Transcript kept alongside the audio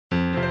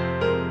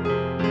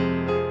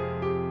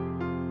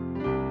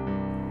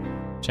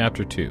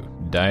Chapter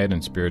 2, Diet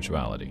and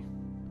Spirituality.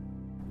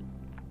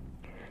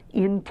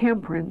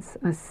 Intemperance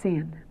a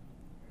sin.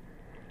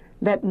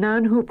 Let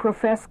none who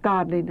profess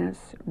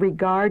godliness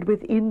regard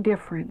with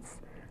indifference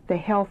the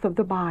health of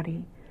the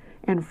body,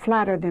 and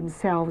flatter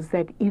themselves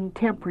that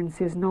intemperance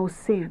is no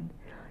sin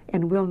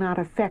and will not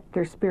affect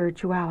their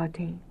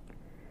spirituality.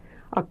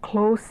 A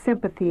close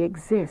sympathy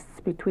exists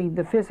between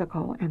the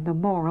physical and the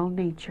moral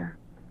nature.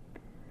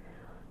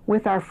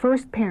 With our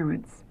first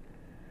parents,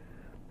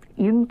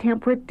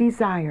 intemperate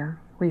desire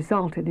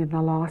resulted in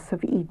the loss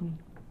of Eden.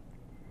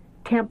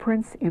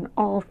 Temperance in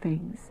all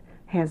things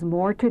has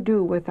more to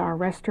do with our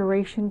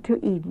restoration to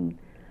Eden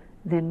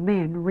than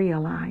men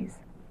realize.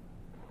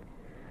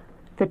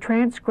 The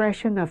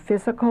transgression of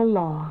physical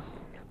law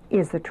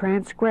is the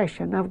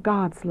transgression of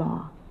God's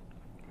law.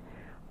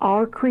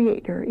 Our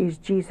Creator is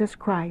Jesus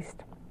Christ.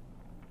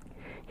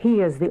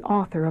 He is the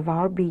author of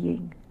our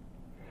being.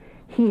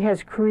 He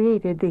has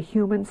created the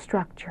human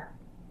structure.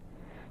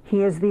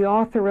 He is the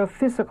author of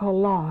physical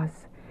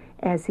laws,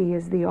 as He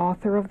is the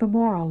author of the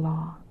moral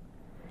law.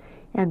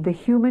 And the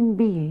human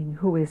being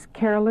who is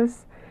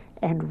careless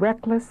and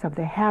reckless of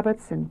the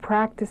habits and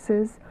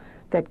practices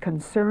that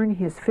concern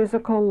his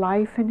physical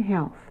life and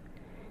health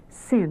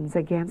sins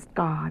against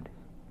God.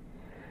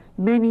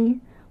 Many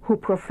who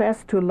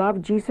profess to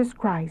love Jesus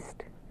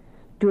Christ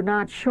do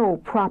not show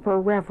proper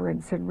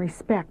reverence and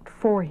respect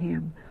for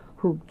Him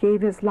who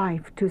gave His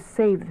life to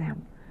save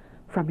them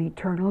from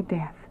eternal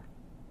death.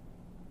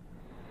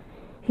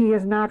 He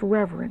is not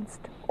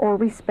reverenced or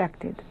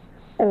respected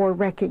or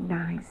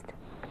recognized.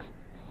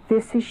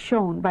 This is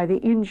shown by the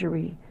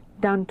injury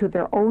done to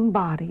their own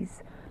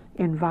bodies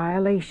in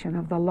violation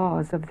of the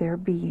laws of their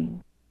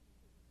being.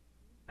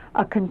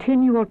 A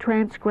continual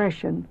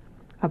transgression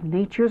of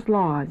nature's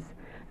laws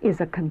is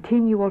a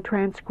continual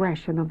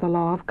transgression of the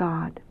law of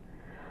God.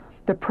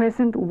 The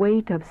present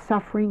weight of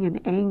suffering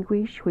and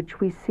anguish which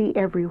we see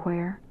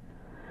everywhere,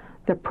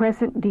 the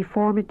present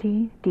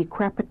deformity,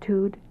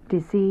 decrepitude,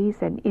 disease,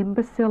 and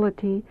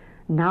imbecility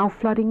now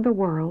flooding the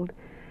world,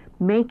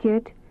 make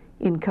it,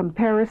 in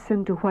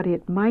comparison to what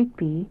it might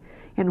be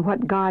and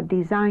what God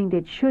designed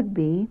it should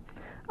be,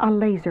 a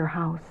lazar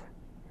house.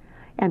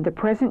 And the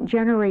present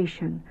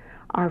generation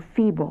are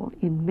feeble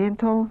in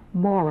mental,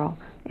 moral,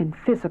 and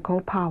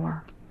physical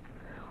power.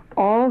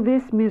 All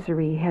this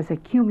misery has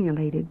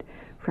accumulated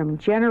from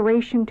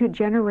generation to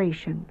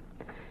generation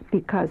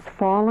because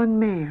fallen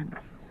man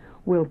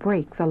will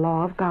break the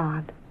law of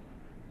God.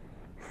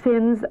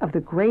 Sins of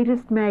the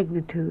greatest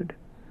magnitude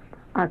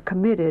are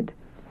committed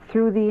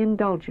through the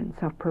indulgence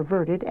of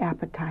perverted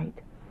appetite.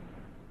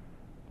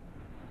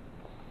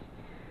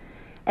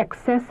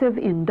 Excessive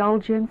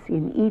indulgence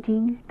in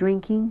eating,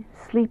 drinking,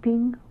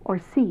 sleeping, or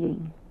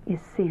seeing is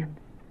sin.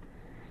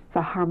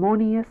 The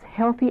harmonious,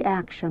 healthy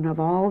action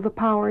of all the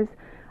powers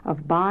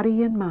of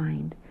body and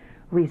mind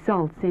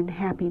results in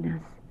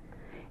happiness,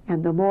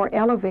 and the more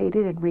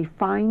elevated and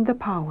refined the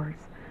powers,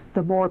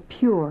 the more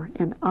pure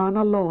and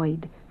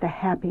unalloyed the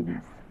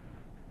happiness.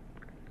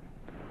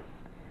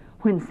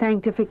 When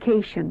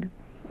sanctification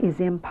is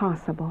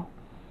impossible.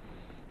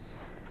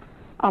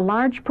 A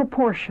large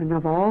proportion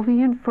of all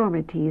the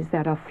infirmities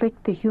that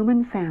afflict the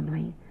human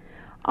family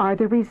are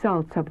the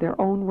results of their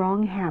own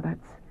wrong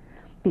habits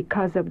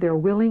because of their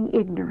willing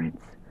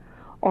ignorance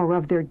or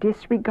of their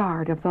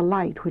disregard of the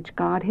light which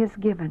God has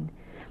given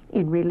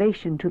in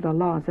relation to the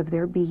laws of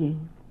their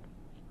being.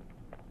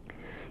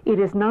 It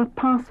is not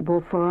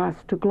possible for us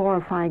to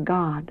glorify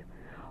God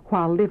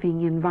while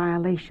living in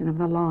violation of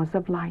the laws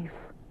of life.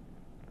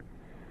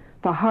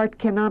 The heart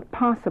cannot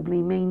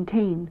possibly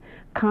maintain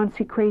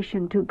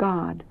consecration to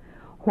God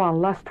while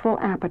lustful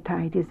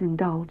appetite is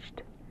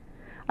indulged.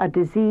 A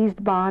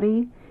diseased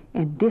body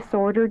and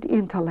disordered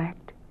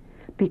intellect,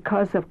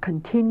 because of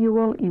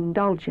continual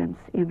indulgence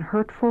in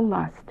hurtful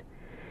lust,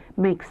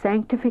 make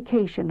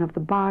sanctification of the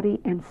body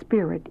and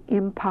spirit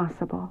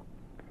impossible.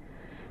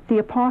 The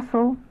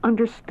apostle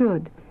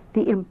understood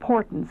the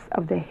importance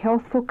of the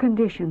healthful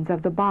conditions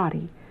of the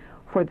body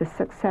for the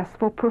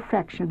successful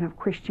perfection of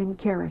Christian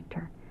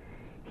character.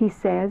 He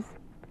says,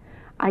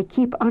 I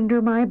keep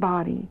under my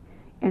body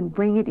and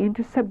bring it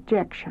into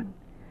subjection,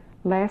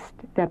 lest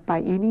that by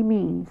any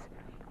means,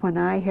 when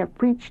I have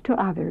preached to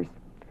others,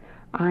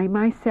 I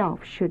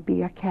myself should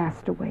be a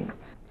castaway.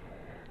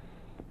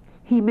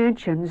 He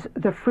mentions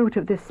the fruit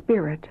of the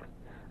Spirit,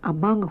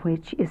 among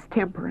which is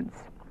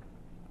temperance.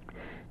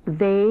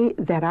 They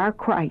that are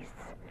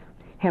Christ's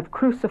have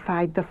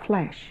crucified the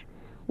flesh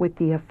with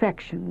the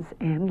affections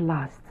and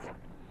lusts.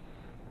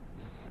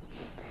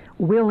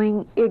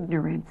 Willing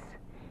ignorance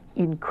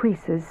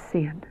increases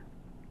sin.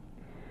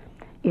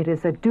 It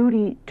is a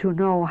duty to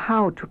know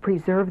how to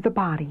preserve the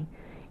body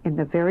in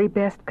the very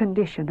best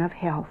condition of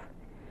health,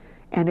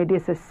 and it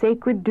is a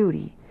sacred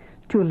duty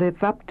to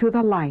live up to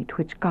the light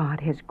which God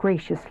has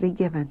graciously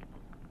given.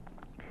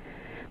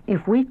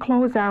 If we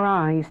close our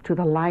eyes to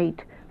the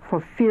light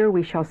for fear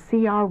we shall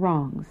see our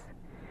wrongs,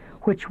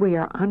 which we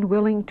are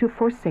unwilling to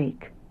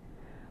forsake,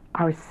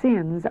 our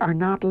sins are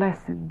not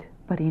lessened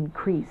but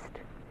increased.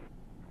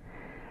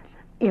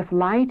 If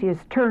light is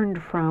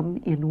turned from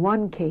in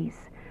one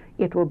case,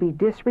 it will be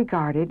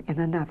disregarded in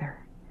another.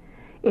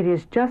 It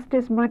is just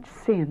as much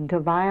sin to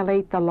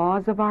violate the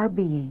laws of our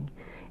being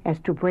as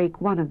to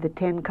break one of the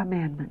 10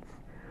 Commandments,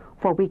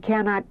 for we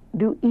cannot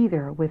do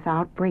either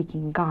without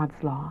breaking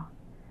God's law.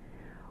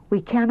 We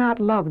cannot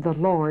love the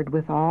Lord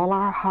with all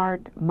our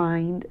heart,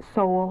 mind,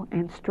 soul,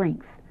 and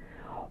strength,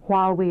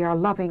 while we are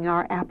loving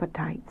our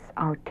appetites,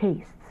 our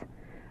tastes,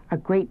 a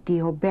great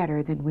deal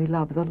better than we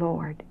love the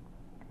Lord.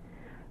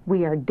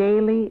 We are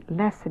daily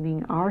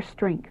lessening our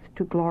strength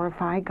to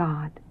glorify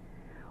God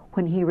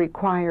when He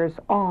requires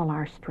all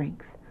our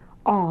strength,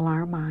 all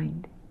our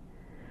mind.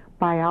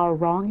 By our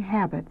wrong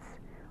habits,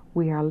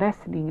 we are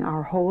lessening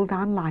our hold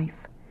on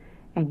life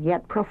and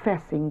yet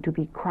professing to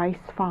be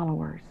Christ's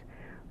followers,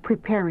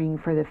 preparing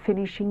for the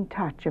finishing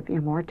touch of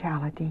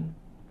immortality.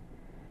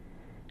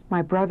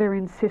 My brother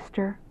and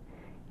sister,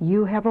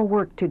 you have a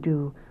work to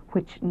do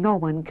which no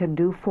one can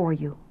do for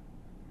you.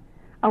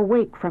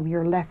 Awake from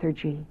your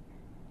lethargy,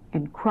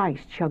 and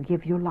Christ shall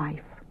give you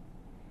life.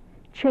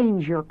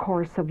 Change your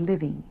course of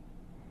living,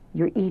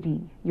 your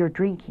eating, your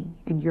drinking,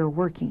 and your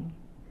working.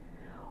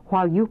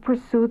 While you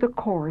pursue the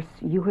course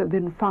you have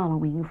been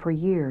following for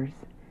years,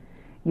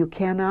 you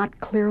cannot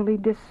clearly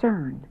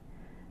discern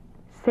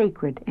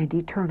sacred and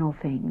eternal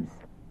things.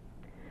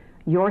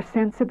 Your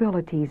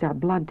sensibilities are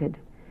blunted,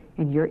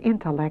 and your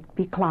intellect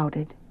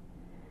beclouded.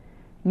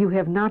 You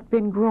have not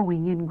been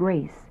growing in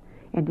grace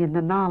and in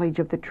the knowledge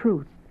of the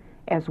truth,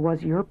 as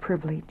was your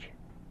privilege.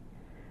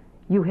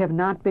 You have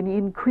not been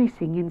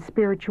increasing in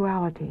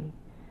spirituality,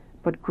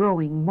 but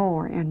growing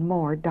more and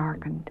more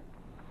darkened.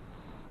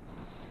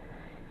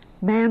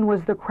 Man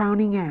was the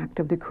crowning act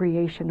of the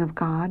creation of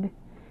God,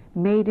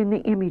 made in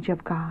the image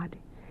of God,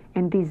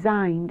 and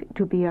designed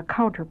to be a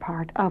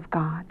counterpart of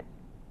God.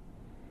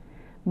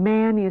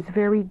 Man is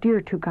very dear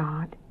to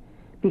God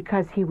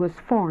because he was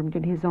formed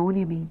in His own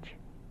image.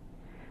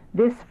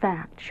 This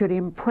fact should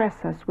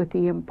impress us with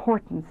the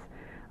importance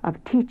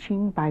of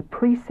teaching by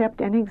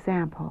precept and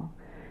example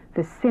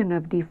the sin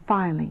of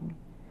defiling,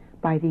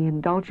 by the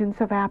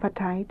indulgence of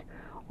appetite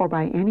or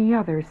by any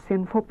other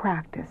sinful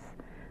practice,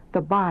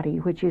 the body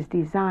which is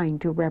designed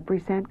to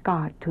represent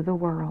God to the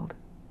world.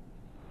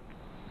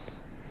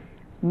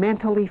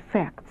 Mental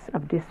effects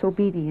of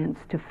disobedience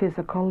to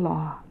physical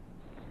law.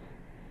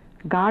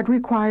 God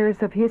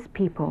requires of His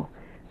people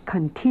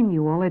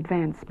continual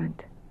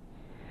advancement.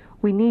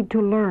 We need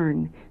to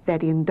learn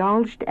that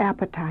indulged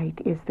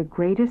appetite is the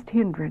greatest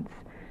hindrance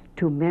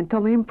to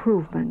mental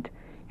improvement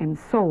and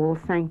soul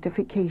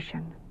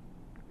sanctification.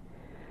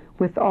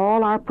 With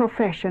all our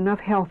profession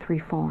of health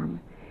reform,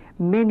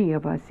 many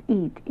of us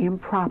eat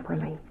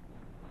improperly.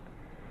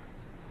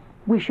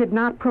 We should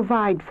not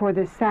provide for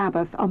the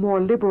Sabbath a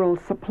more liberal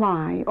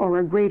supply or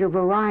a greater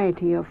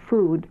variety of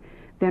food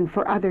than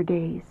for other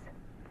days.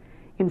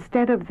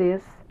 Instead of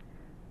this,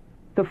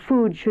 the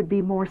food should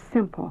be more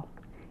simple,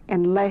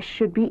 and less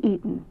should be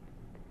eaten,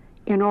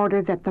 in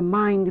order that the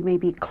mind may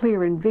be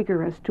clear and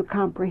vigorous to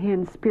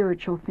comprehend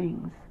spiritual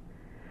things.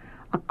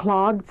 A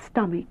clogged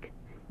stomach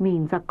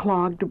means a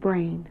clogged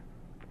brain.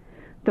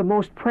 The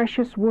most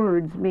precious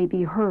words may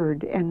be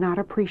heard and not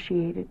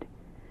appreciated,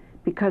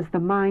 because the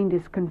mind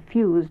is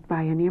confused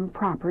by an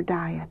improper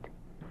diet.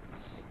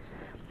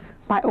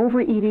 By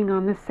overeating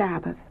on the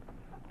Sabbath,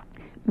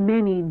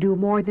 many do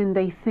more than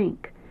they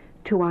think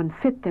to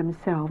unfit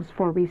themselves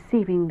for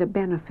receiving the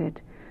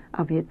benefit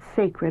of its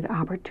sacred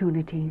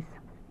opportunities.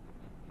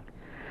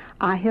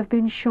 I have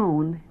been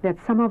shown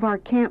that some of our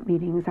camp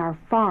meetings are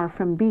far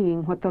from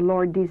being what the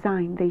Lord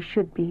designed they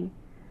should be.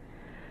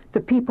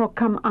 The people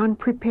come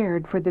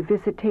unprepared for the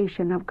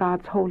visitation of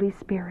God's Holy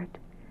Spirit.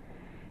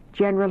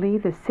 Generally,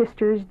 the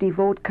sisters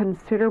devote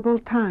considerable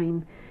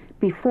time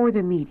before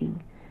the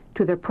meeting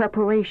to the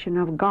preparation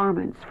of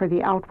garments for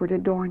the outward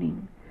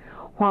adorning,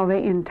 while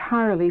they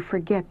entirely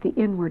forget the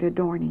inward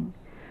adorning,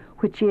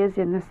 which is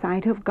in the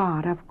sight of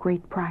God of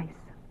great price.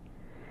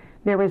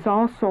 There is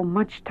also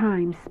much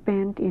time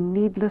spent in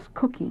needless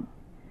cooking,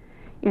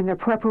 in the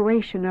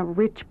preparation of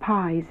rich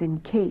pies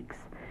and cakes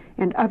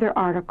and other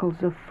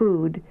articles of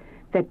food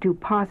that do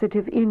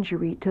positive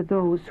injury to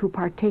those who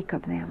partake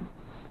of them.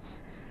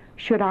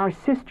 Should our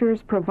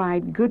sisters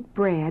provide good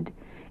bread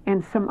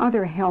and some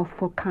other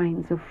healthful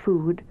kinds of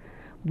food,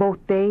 both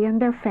they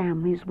and their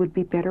families would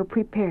be better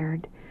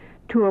prepared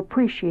to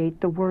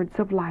appreciate the words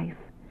of life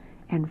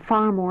and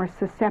far more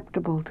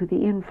susceptible to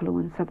the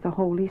influence of the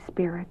Holy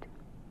Spirit.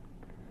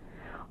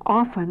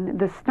 Often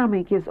the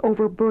stomach is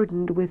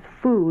overburdened with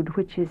food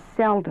which is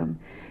seldom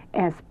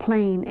as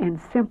plain and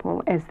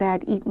simple as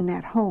that eaten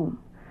at home,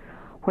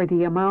 where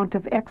the amount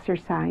of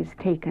exercise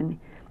taken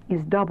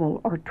is double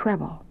or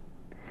treble.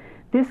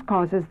 This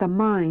causes the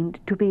mind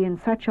to be in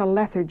such a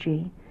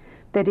lethargy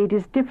that it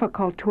is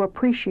difficult to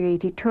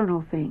appreciate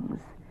eternal things,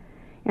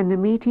 and the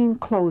meeting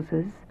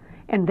closes,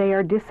 and they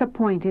are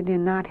disappointed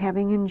in not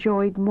having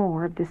enjoyed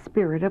more of the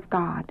Spirit of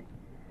God.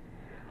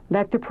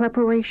 Let the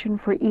preparation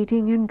for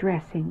eating and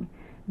dressing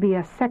be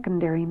a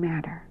secondary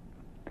matter,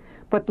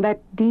 but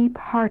let deep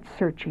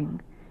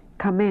heart-searching,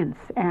 commence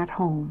at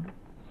home.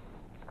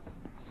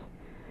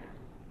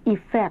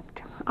 Effect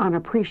on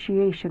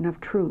appreciation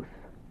of truth.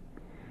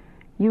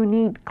 You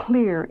need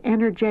clear,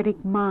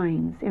 energetic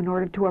minds in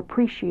order to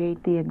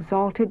appreciate the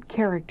exalted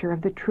character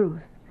of the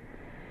truth,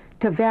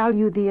 to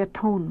value the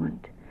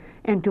atonement,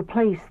 and to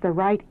place the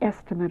right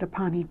estimate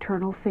upon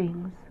eternal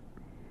things.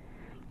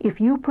 If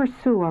you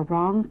pursue a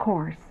wrong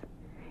course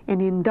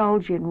and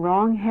indulge in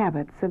wrong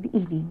habits of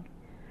eating,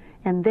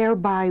 and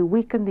thereby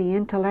weaken the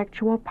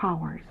intellectual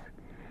powers,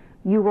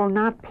 you will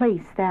not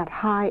place that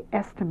high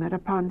estimate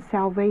upon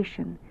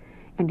salvation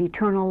and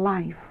eternal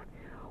life,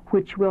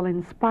 which will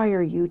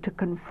inspire you to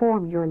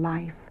conform your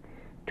life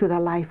to the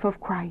life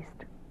of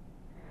Christ.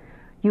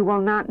 You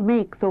will not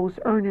make those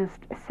earnest,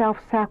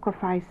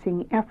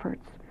 self-sacrificing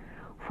efforts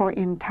for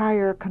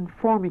entire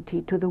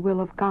conformity to the will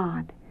of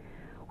God,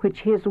 which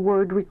His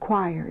Word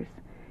requires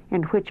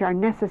and which are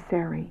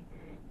necessary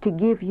to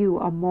give you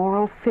a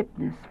moral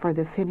fitness for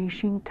the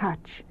finishing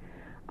touch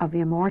of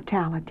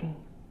immortality.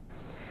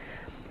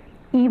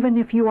 Even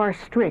if you are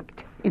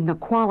strict in the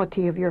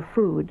quality of your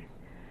food,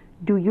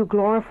 do you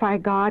glorify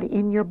God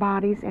in your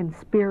bodies and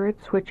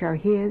spirits which are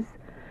His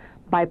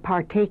by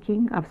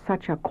partaking of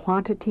such a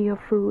quantity of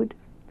food?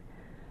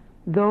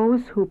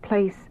 Those who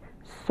place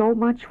so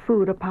much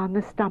food upon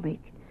the stomach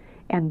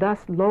and thus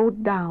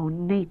load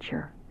down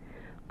nature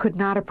could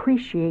not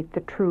appreciate the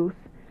truth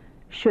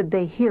should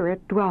they hear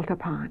it dwelt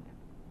upon.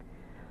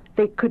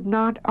 They could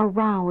not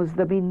arouse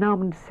the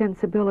benumbed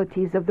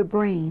sensibilities of the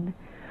brain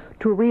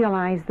to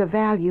realize the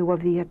value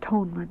of the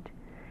atonement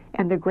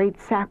and the great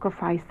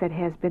sacrifice that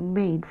has been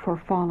made for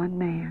fallen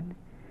man.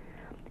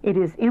 It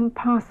is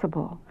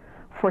impossible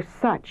for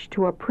such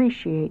to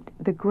appreciate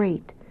the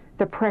great,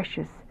 the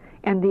precious,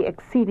 and the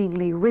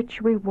exceedingly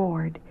rich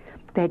reward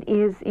that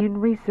is in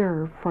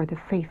reserve for the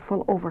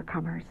faithful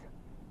overcomers.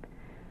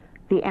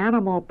 The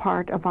animal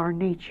part of our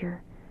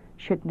nature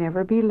should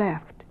never be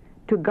left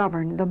to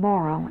govern the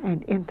moral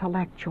and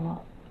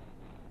intellectual.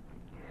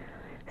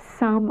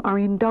 Some are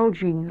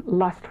indulging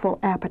lustful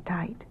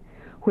appetite,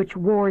 which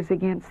wars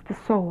against the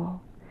soul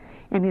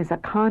and is a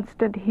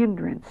constant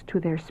hindrance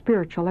to their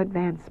spiritual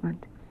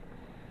advancement.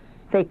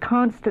 They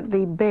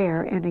constantly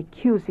bear an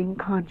accusing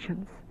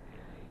conscience,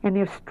 and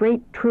if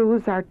straight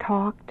truths are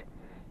talked,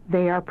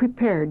 they are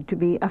prepared to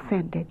be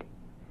offended.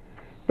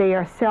 They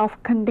are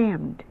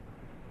self-condemned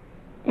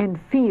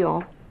and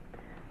feel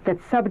that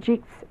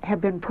subjects have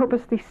been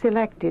purposely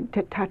selected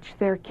to touch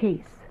their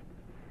case.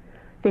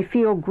 They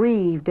feel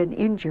grieved and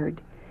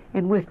injured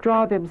and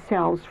withdraw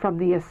themselves from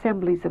the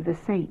assemblies of the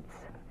saints.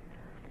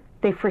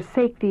 They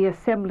forsake the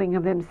assembling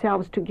of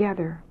themselves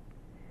together,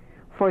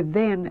 for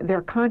then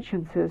their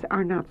consciences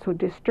are not so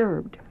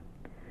disturbed.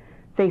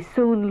 They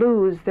soon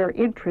lose their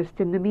interest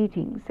in the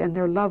meetings and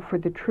their love for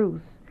the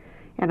truth,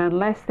 and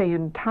unless they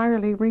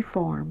entirely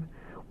reform,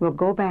 will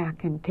go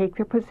back and take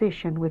their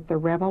position with the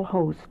rebel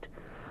host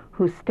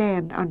who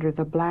stand under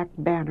the black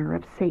banner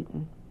of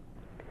Satan.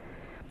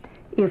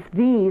 If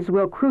these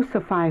will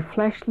crucify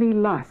fleshly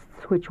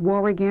lusts which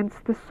war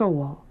against the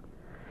soul,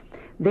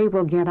 they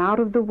will get out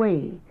of the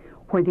way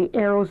where the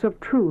arrows of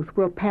truth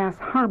will pass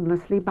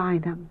harmlessly by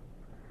them.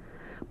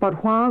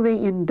 But while they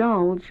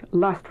indulge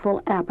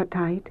lustful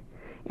appetite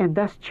and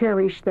thus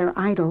cherish their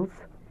idols,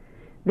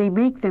 they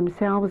make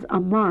themselves a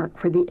mark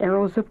for the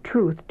arrows of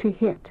truth to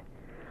hit.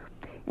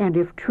 And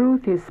if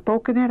truth is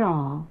spoken at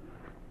all,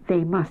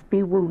 they must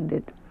be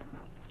wounded.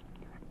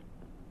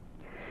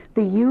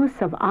 The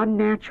use of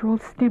unnatural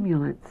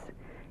stimulants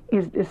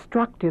is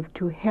destructive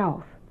to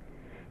health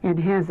and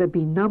has a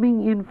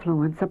benumbing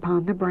influence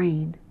upon the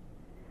brain,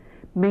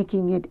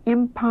 making it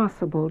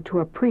impossible to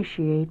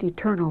appreciate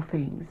eternal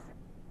things.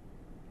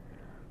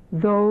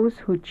 Those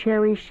who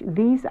cherish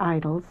these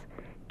idols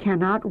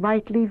cannot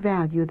rightly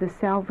value the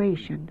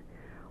salvation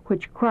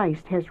which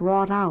Christ has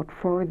wrought out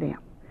for them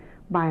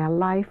by a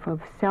life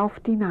of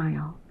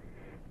self-denial,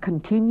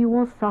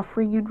 continual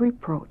suffering and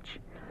reproach,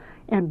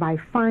 and by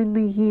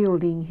finally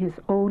yielding His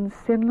own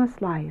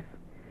sinless life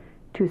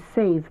to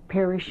save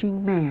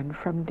perishing man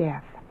from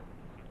death.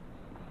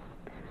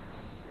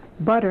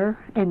 Butter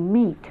and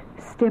meat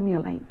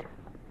stimulate.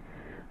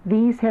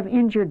 These have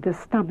injured the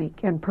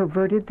stomach and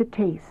perverted the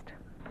taste.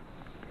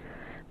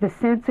 The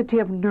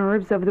sensitive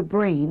nerves of the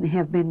brain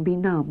have been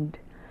benumbed,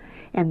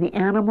 and the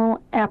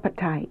animal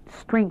appetite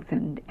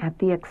strengthened at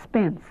the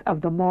expense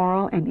of the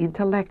moral and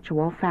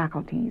intellectual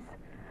faculties.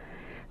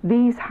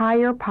 These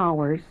higher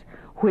powers,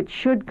 which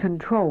should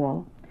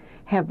control,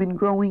 have been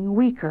growing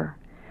weaker,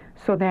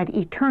 so that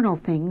eternal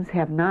things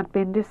have not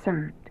been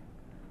discerned.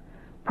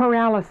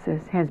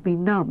 Paralysis has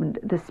benumbed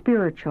the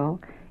spiritual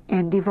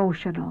and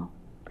devotional.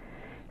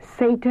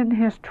 Satan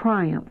has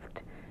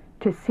triumphed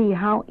to see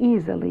how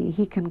easily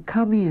he can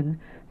come in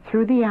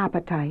through the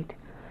appetite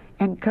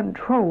and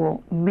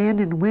control men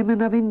and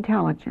women of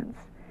intelligence,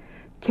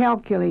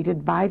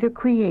 calculated by the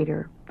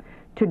Creator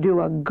to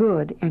do a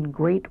good and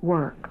great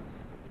work.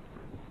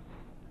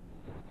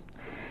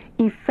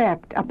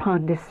 Effect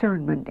upon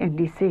discernment and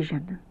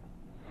decision.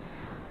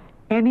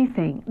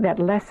 Anything that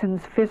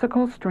lessens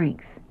physical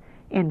strength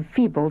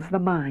enfeebles the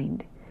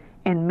mind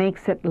and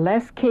makes it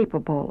less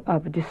capable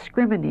of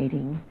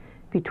discriminating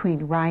between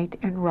right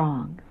and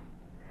wrong.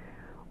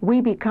 We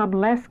become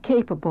less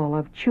capable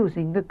of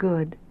choosing the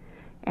good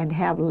and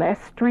have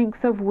less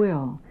strength of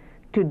will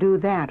to do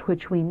that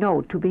which we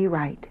know to be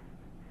right.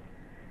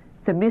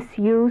 The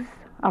misuse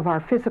of our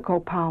physical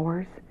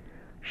powers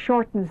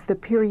shortens the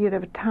period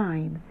of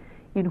time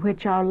in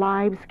which our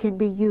lives can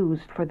be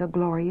used for the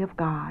glory of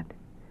God,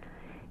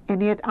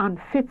 and it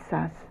unfits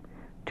us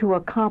to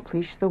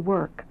accomplish the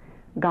work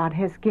God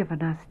has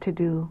given us to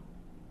do.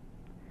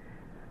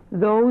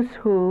 Those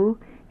who,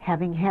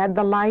 having had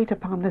the light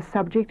upon the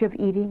subject of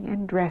eating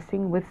and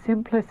dressing with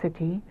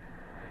simplicity,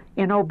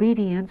 in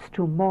obedience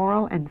to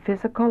moral and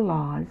physical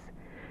laws,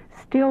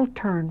 still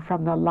turn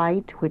from the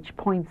light which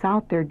points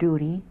out their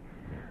duty,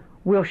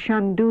 will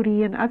shun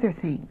duty in other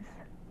things.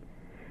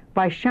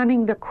 By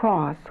shunning the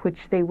cross which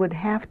they would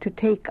have to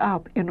take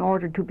up in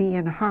order to be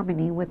in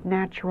harmony with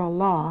natural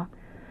law,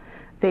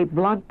 they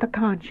blunt the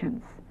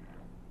conscience,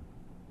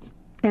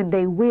 and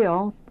they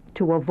will,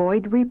 to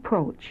avoid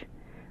reproach,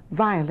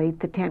 violate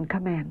the 10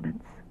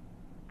 Commandments.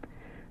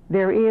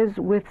 There is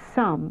with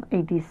some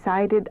a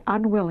decided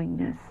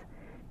unwillingness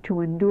to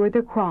endure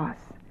the cross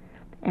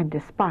and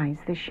despise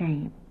the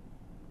shame.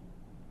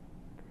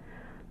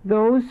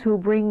 Those who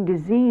bring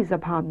disease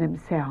upon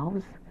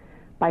themselves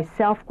by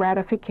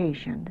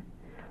self-gratification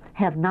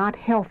have not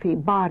healthy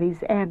bodies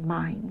and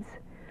minds.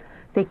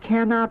 They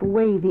cannot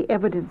weigh the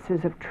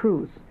evidences of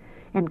truth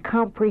and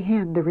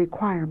comprehend the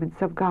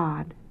requirements of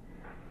God.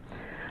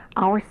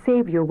 Our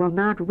Savior will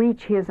not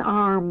reach his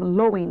arm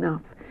low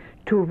enough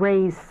to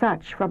raise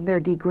such from their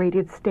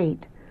degraded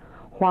state,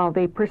 while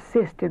they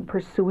persist in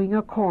pursuing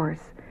a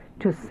course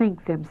to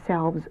sink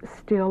themselves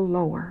still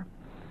lower.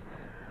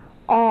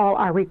 All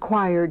are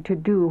required to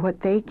do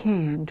what they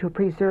can to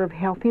preserve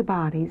healthy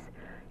bodies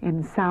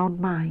and sound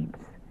minds.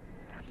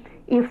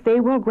 If they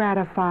will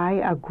gratify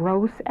a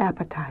gross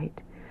appetite,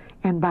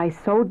 and by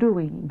so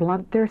doing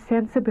blunt their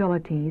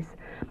sensibilities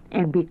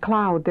and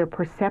becloud their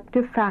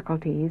perceptive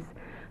faculties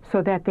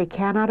so that they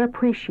cannot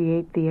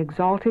appreciate the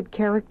exalted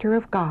character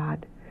of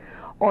God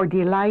or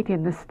delight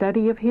in the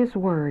study of his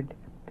word,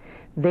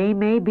 they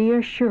may be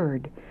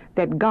assured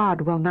that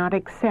God will not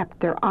accept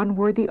their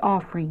unworthy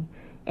offering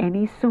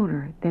any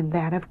sooner than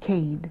that of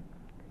Cain.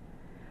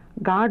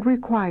 God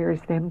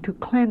requires them to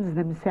cleanse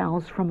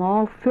themselves from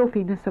all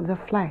filthiness of the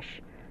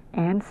flesh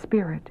and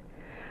spirit,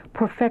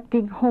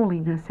 perfecting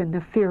holiness in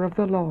the fear of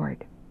the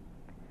Lord.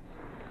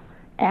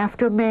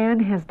 After man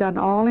has done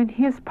all in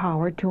his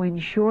power to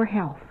ensure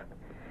health,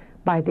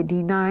 by the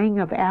denying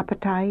of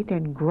appetite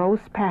and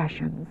gross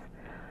passions,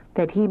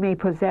 that he may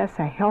possess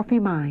a healthy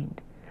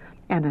mind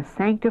and a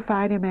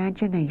sanctified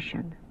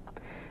imagination,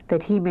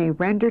 that he may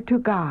render to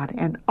God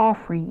an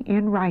offering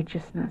in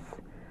righteousness,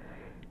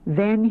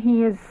 then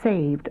he is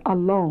saved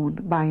alone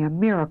by a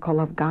miracle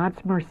of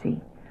God's mercy,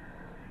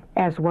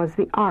 as was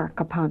the ark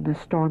upon the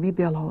stormy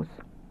billows.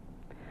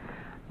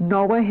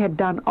 Noah had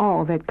done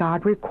all that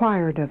God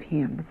required of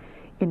him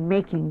in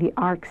making the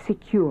ark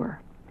secure.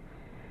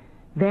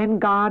 Then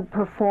God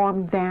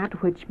performed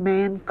that which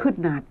man could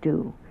not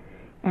do,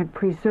 and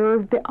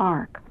preserved the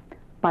ark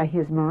by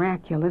his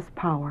miraculous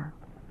power.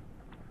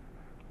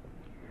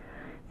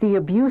 The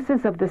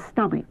abuses of the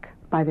stomach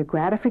by the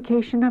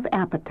gratification of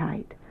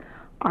appetite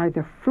are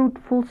the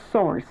fruitful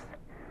source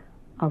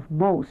of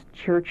most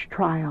church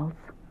trials.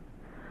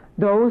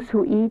 Those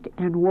who eat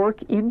and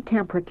work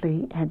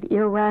intemperately and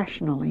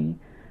irrationally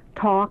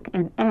talk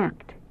and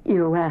act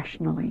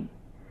irrationally.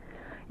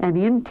 An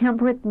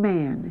intemperate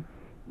man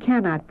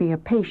cannot be a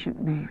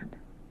patient man.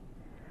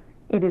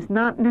 It is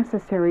not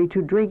necessary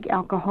to drink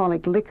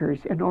alcoholic liquors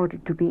in order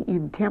to be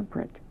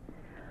intemperate.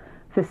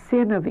 The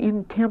sin of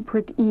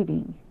intemperate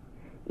eating,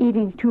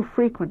 eating too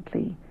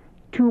frequently,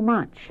 too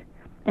much,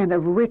 and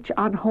of rich,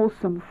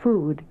 unwholesome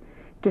food,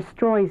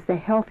 destroys the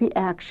healthy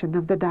action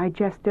of the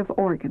digestive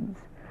organs,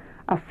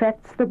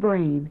 affects the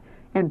brain,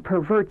 and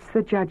perverts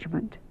the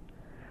judgment,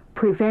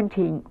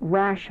 preventing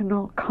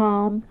rational,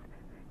 calm,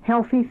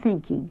 healthy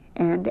thinking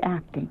and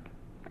acting.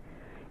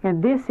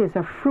 And this is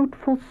a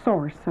fruitful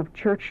source of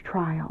church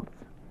trials.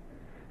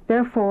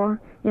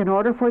 Therefore, in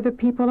order for the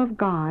people of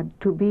God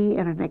to be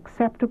in an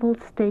acceptable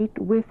state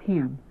with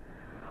him,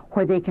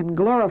 where they can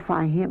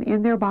glorify him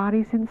in their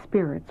bodies and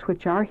spirits,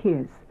 which are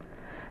his,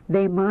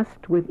 they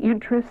must, with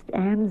interest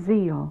and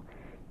zeal,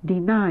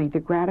 deny the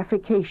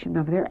gratification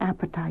of their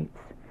appetites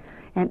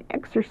and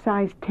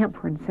exercise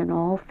temperance in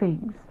all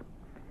things.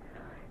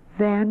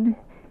 Then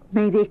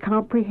may they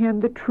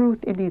comprehend the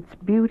truth in its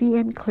beauty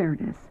and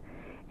clearness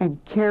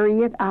and carry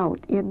it out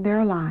in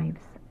their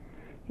lives,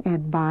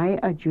 and by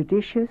a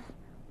judicious,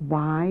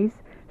 wise,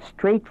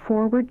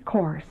 straightforward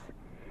course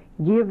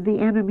give the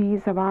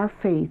enemies of our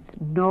faith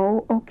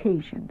no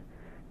occasion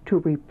to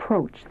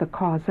reproach the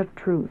cause of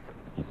truth.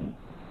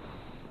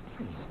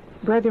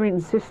 Brother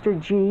and Sister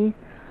G,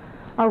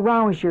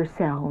 arouse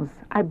yourselves,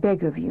 I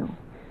beg of you.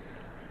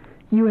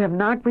 You have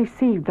not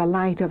received the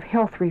light of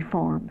health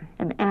reform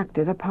and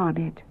acted upon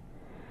it.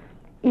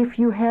 If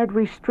you had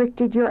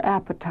restricted your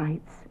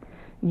appetites,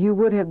 you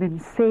would have been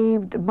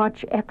saved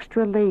much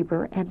extra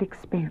labor and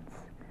expense.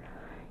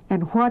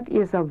 And what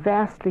is of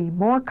vastly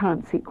more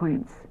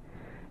consequence,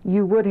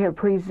 you would have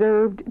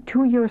preserved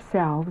to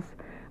yourselves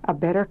a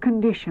better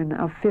condition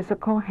of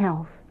physical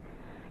health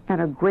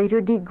and a greater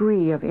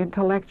degree of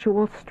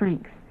intellectual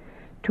strength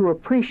to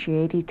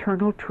appreciate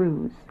eternal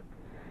truths.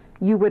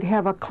 You would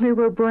have a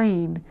clearer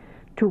brain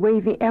to weigh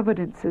the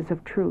evidences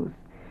of truth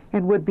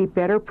and would be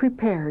better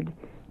prepared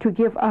to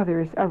give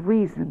others a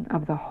reason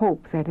of the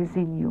hope that is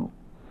in you.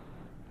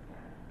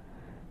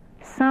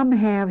 Some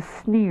have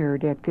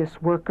sneered at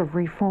this work of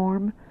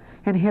reform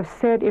and have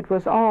said it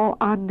was all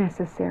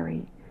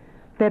unnecessary,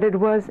 that it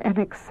was an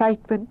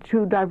excitement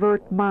to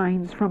divert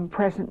minds from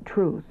present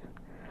truth.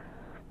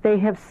 They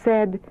have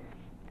said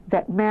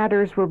that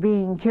matters were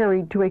being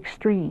carried to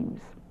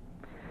extremes.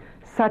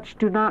 Such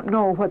do not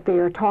know what they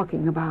are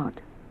talking about.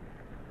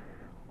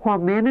 While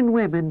men and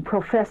women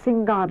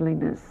professing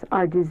godliness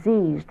are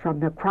diseased from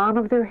the crown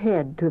of their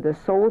head to the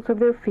soles of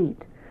their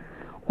feet,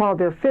 while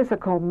their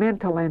physical,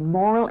 mental, and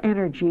moral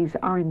energies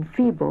are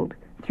enfeebled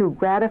through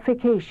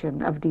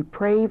gratification of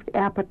depraved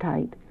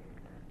appetite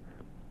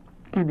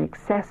and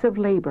excessive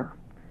labor,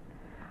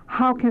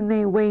 how can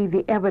they weigh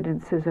the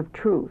evidences of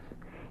truth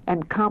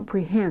and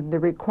comprehend the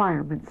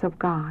requirements of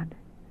God?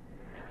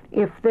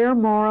 If their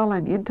moral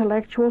and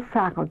intellectual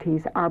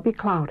faculties are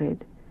beclouded,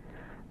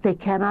 they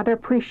cannot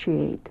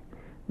appreciate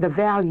the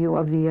value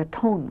of the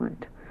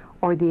atonement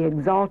or the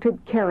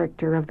exalted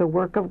character of the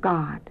work of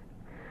God,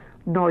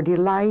 nor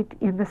delight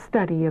in the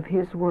study of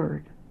His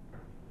Word.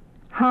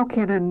 How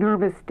can a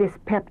nervous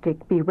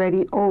dyspeptic be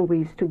ready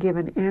always to give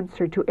an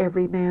answer to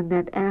every man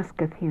that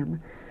asketh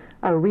him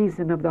a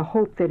reason of the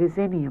hope that is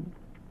in him,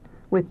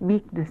 with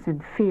meekness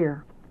and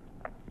fear?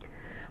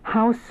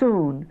 How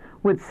soon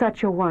would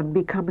such a one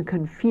become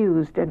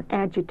confused and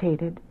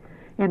agitated,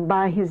 and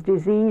by his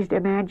diseased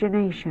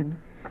imagination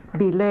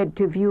be led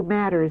to view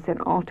matters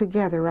in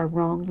altogether a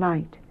wrong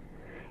light,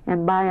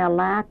 and by a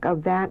lack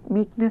of that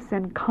meekness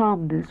and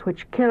calmness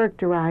which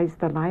characterize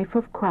the life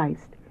of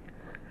Christ,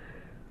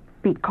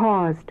 be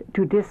caused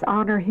to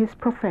dishonor his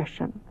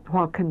profession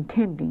while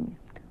contending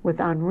with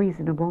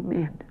unreasonable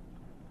men.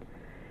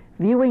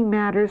 Viewing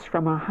matters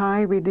from a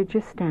high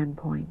religious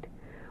standpoint,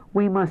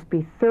 we must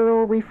be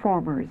thorough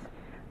reformers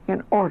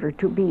in order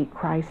to be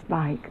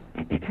Christ-like.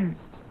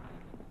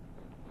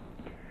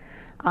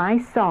 I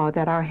saw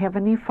that our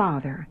Heavenly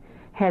Father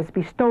has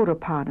bestowed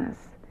upon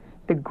us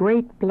the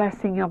great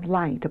blessing of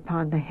light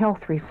upon the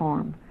health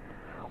reform,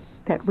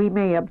 that we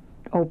may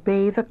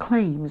obey the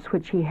claims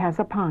which He has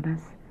upon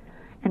us,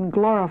 and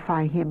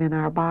glorify Him in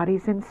our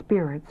bodies and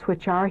spirits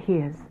which are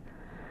His,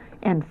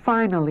 and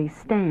finally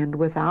stand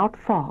without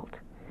fault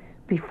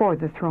before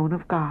the throne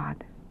of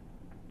God.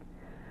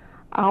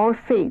 Our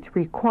faith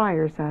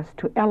requires us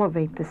to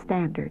elevate the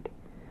standard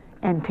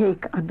and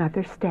take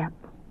another step.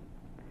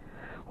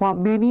 While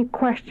many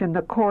question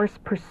the course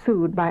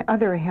pursued by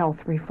other health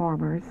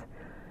reformers,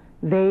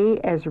 they,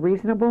 as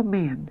reasonable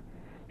men,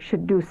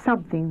 should do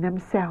something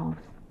themselves.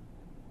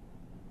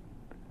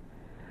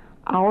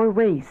 Our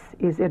race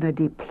is in a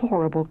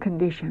deplorable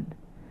condition,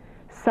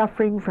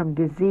 suffering from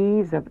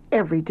disease of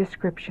every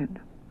description.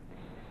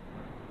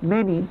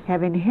 Many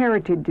have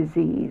inherited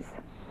disease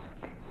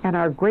and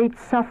are great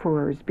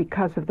sufferers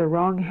because of the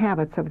wrong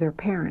habits of their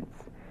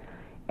parents,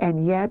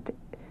 and yet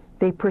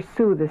they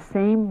pursue the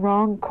same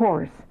wrong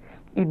course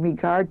in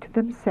regard to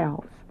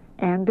themselves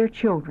and their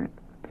children,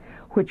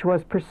 which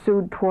was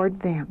pursued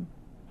toward them.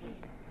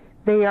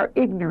 They are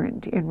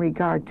ignorant in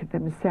regard to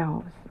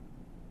themselves.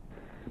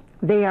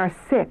 They are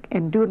sick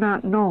and do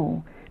not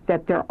know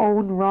that their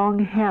own wrong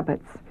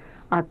habits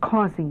are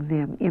causing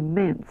them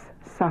immense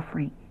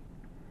suffering.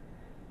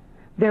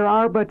 There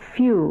are but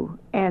few,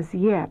 as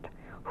yet,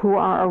 who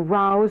are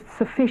aroused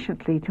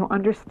sufficiently to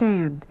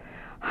understand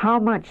how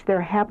much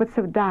their habits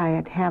of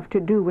diet have to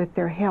do with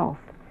their health,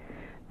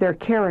 their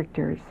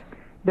characters,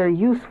 their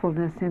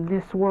usefulness in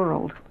this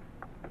world,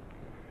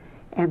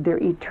 and their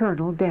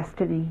eternal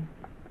destiny.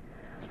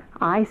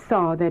 I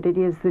saw that it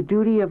is the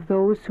duty of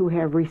those who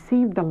have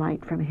received the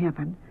light from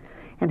heaven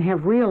and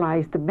have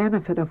realized the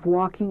benefit of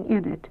walking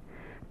in it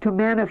to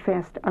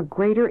manifest a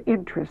greater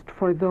interest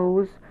for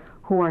those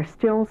who are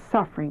still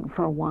suffering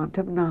for want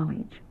of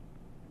knowledge.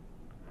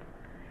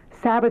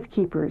 Sabbath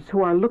keepers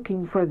who are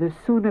looking for the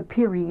soon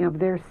appearing of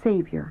their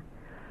Savior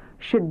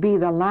should be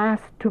the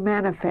last to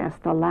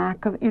manifest a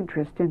lack of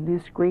interest in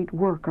this great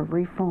work of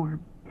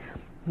reform.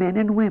 Men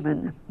and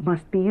women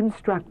must be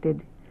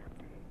instructed,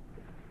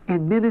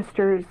 and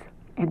ministers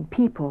and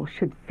people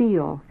should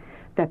feel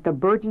that the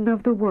burden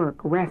of the work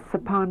rests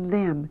upon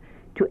them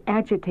to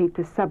agitate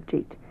the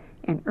subject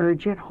and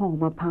urge it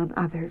home upon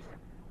others.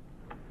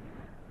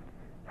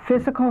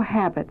 Physical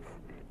habits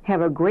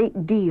have a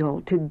great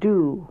deal to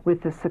do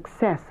with the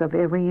success of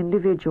every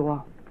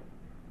individual.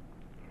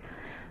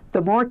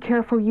 The more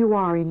careful you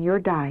are in your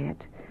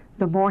diet,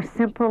 the more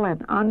simple and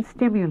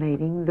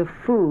unstimulating the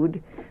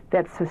food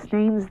that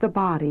sustains the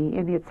body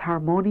in its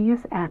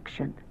harmonious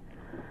action,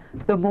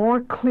 the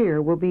more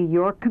clear will be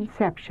your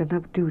conception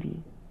of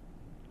duty.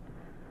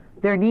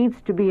 There needs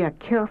to be a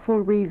careful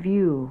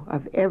review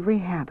of every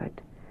habit,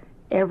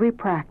 every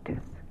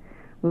practice,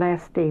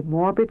 lest a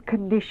morbid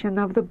condition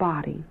of the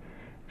body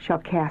shall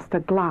cast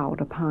a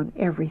cloud upon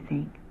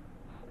everything.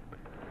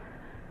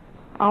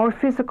 Our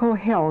physical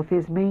health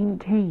is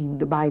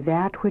maintained by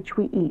that which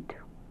we eat.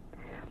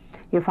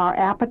 If our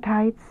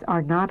appetites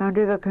are not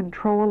under the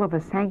control of a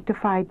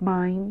sanctified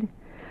mind,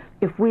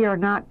 if we are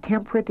not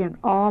temperate in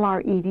all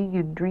our eating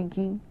and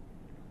drinking,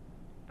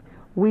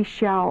 we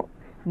shall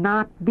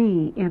not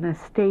be in a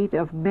state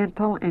of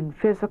mental and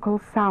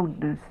physical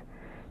soundness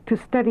to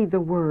study the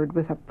Word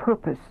with a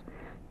purpose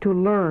to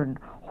learn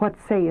what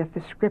saith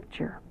the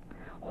Scripture.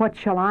 What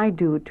shall I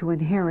do to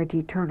inherit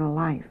eternal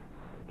life?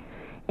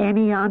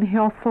 Any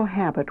unhealthful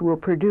habit will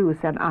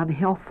produce an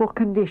unhealthful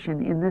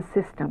condition in the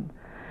system,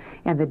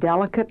 and the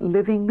delicate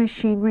living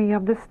machinery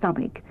of the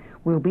stomach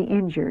will be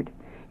injured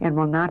and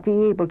will not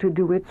be able to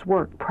do its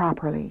work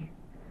properly.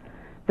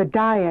 The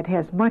diet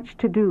has much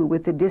to do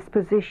with the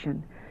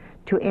disposition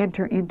to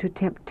enter into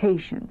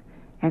temptation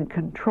and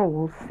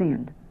control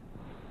sin.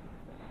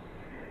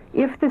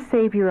 If the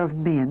Savior of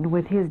men,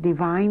 with his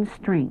divine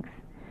strength,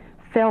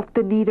 felt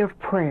the need of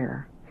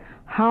prayer,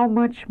 how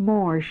much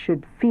more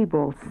should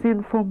feeble,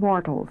 sinful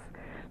mortals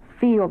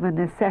feel the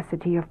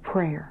necessity of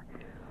prayer,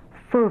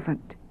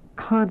 fervent,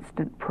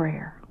 constant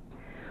prayer?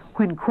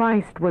 When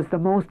Christ was the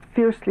most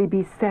fiercely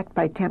beset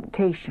by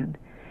temptation,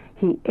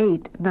 he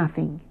ate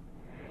nothing.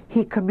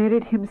 He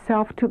committed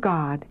himself to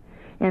God,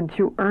 and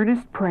through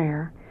earnest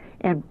prayer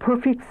and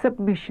perfect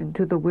submission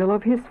to the will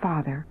of his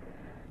Father,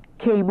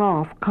 came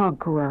off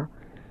conqueror.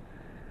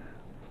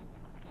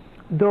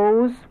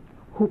 Those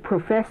who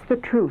profess the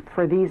truth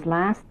for these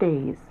last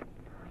days,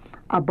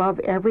 above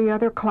every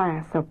other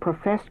class of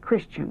professed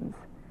Christians,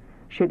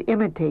 should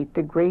imitate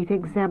the great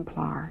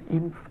exemplar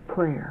in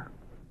prayer.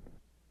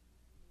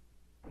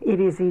 It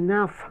is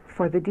enough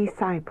for the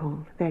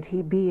disciple that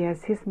he be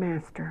as his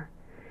master,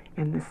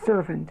 and the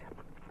servant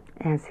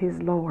as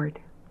his Lord.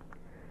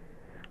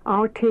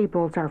 Our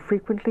tables are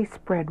frequently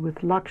spread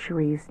with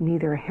luxuries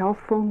neither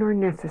healthful nor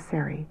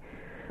necessary,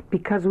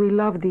 because we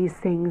love these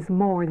things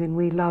more than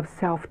we love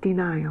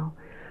self-denial,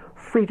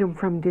 freedom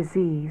from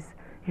disease,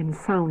 and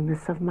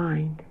soundness of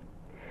mind.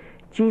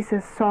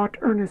 Jesus sought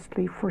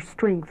earnestly for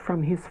strength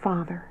from his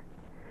Father.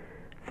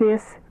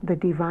 This, the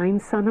divine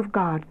Son of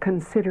God,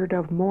 considered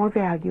of more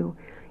value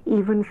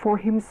even for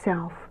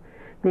himself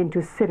than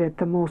to sit at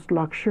the most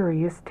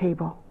luxurious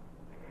table.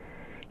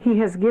 He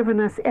has given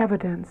us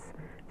evidence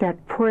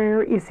that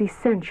prayer is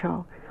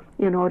essential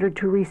in order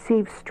to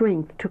receive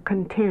strength to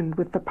contend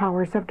with the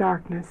powers of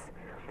darkness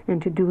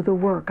and to do the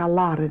work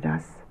allotted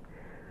us.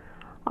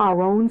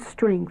 Our own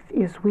strength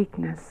is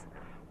weakness,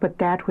 but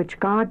that which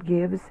God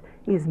gives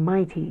is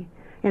mighty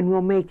and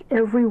will make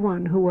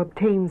everyone who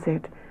obtains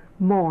it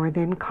more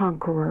than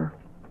conqueror.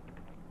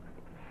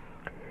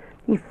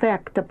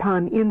 Effect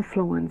upon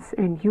influence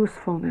and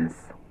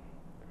usefulness.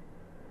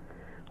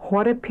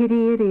 What a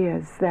pity it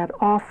is that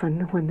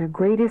often, when the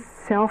greatest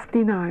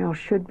self-denial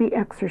should be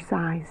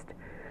exercised,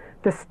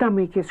 the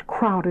stomach is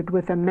crowded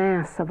with a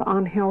mass of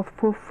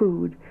unhealthful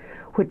food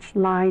which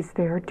lies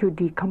there to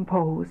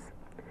decompose.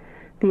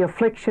 The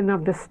affliction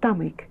of the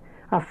stomach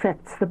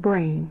affects the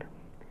brain.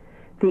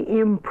 The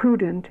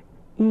imprudent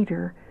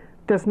eater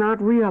does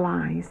not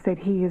realize that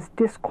he is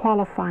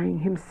disqualifying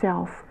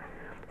himself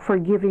for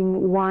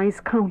giving wise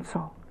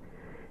counsel,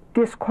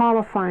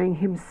 disqualifying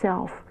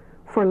himself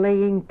for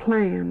laying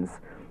plans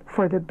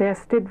for the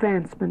best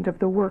advancement of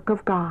the work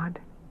of God.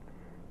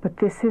 But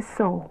this is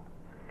so.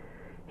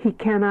 He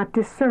cannot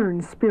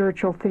discern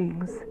spiritual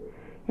things,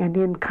 and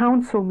in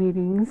council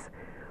meetings,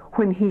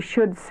 when he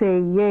should say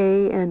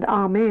yea and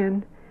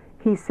amen,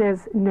 he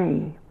says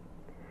nay.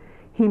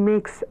 He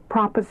makes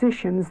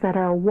propositions that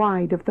are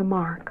wide of the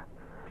mark.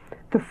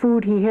 The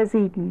food he has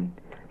eaten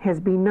has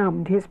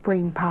benumbed his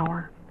brain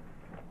power.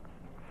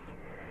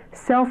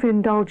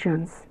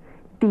 Self-indulgence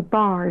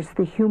debars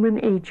the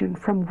human agent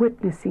from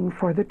witnessing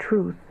for the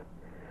truth.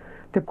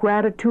 The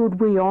gratitude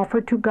we offer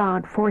to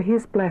God for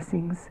his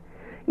blessings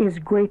is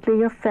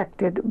greatly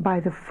affected by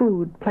the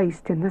food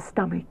placed in the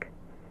stomach.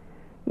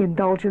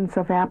 Indulgence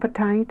of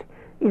appetite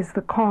is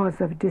the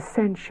cause of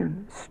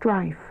dissension,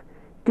 strife,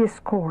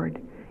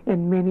 discord,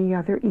 and many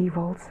other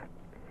evils.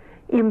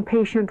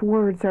 Impatient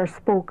words are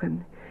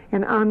spoken,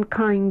 and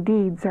unkind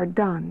deeds are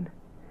done.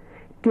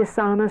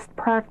 Dishonest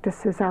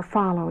practices are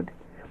followed,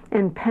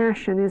 and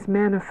passion is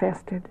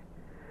manifested,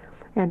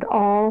 and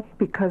all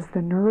because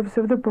the nerves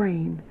of the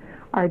brain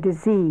are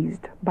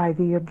diseased by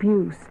the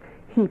abuse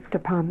heaped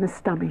upon the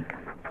stomach.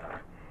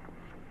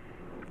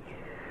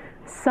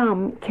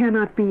 Some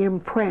cannot be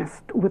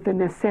impressed with the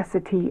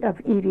necessity of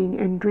eating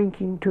and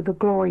drinking to the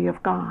glory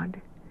of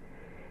God.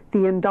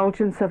 The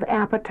indulgence of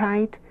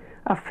appetite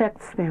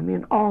affects them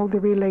in all the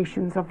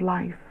relations of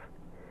life.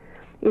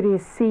 It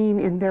is seen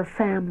in their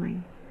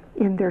family,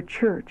 in their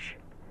church,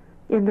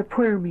 in the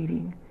prayer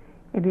meeting,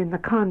 and in the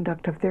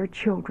conduct of their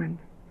children.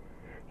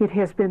 It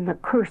has been the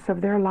curse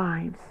of their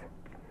lives.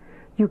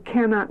 You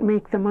cannot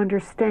make them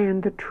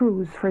understand the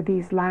truths for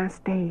these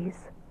last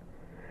days.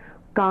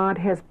 God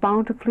has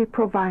bountifully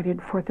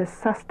provided for the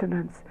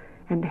sustenance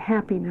and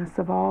happiness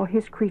of all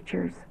his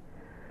creatures,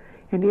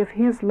 and if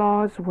his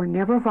laws were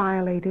never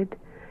violated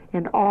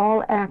and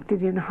all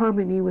acted in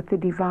harmony with the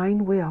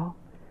divine will,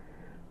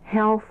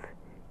 health,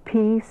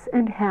 peace,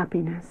 and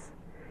happiness,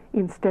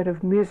 instead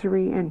of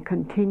misery and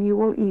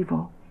continual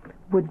evil,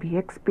 would be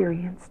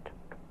experienced.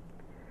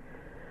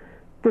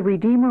 The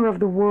Redeemer of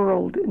the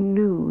world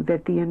knew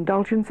that the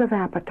indulgence of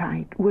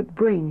appetite would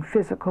bring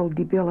physical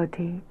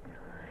debility,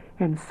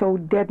 and so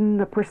deaden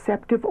the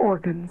perceptive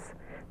organs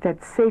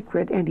that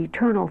sacred and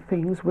eternal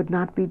things would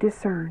not be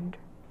discerned.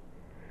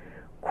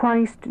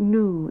 Christ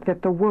knew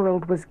that the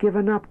world was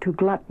given up to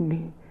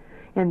gluttony,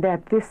 and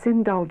that this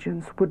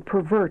indulgence would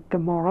pervert the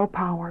moral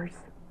powers.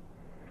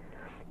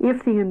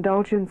 If the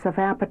indulgence of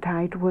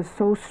appetite was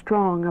so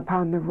strong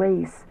upon the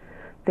race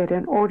that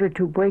in order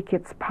to break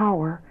its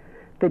power,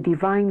 the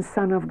divine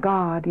Son of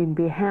God in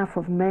behalf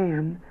of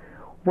man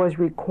was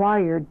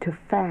required to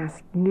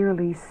fast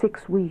nearly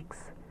 6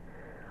 weeks,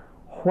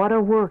 what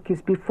a work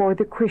is before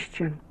the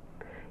Christian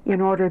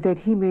in order that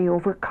he may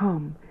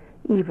overcome,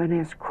 even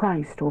as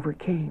Christ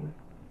overcame.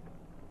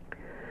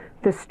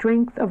 The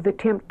strength of the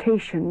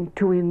temptation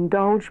to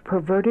indulge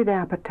perverted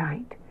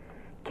appetite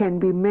can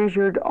be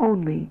measured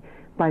only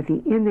by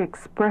the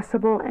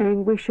inexpressible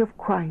anguish of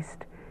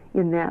Christ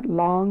in that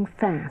long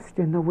fast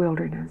in the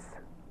wilderness.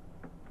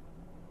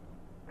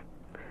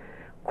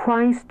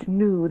 Christ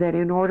knew that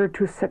in order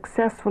to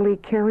successfully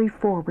carry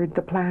forward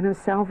the plan of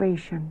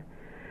salvation,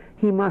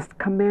 he must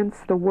commence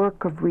the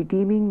work of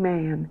redeeming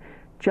man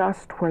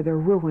just where the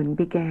ruin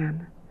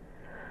began.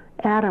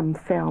 Adam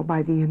fell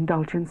by the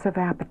indulgence of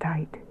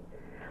appetite.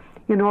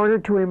 In order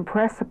to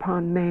impress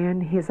upon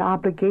man his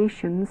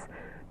obligations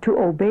to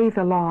obey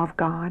the law of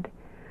God,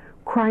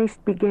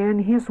 Christ began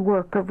his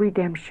work of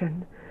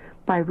redemption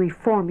by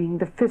reforming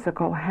the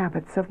physical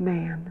habits of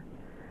man.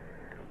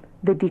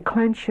 The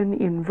declension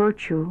in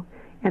virtue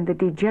and the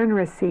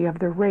degeneracy of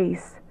the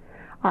race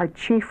are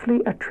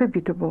chiefly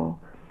attributable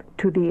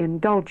to the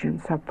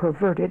indulgence of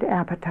perverted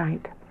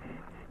appetite.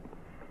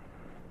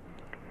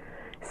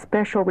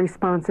 Special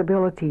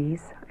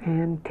responsibilities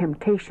and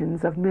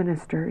temptations of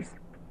ministers.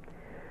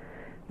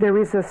 There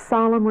is a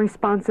solemn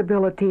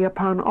responsibility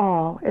upon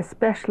all,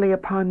 especially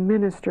upon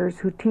ministers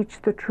who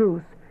teach the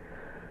truth,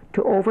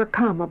 to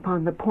overcome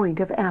upon the point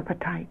of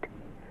appetite.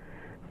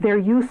 Their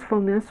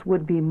usefulness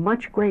would be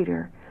much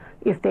greater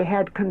if they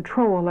had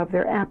control of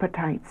their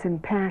appetites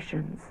and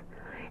passions,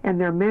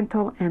 and their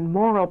mental and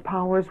moral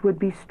powers would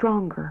be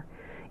stronger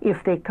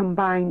if they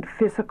combined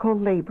physical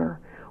labor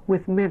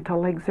with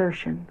mental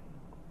exertion.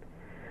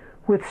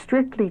 With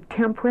strictly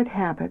temperate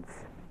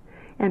habits,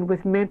 and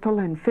with mental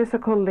and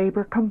physical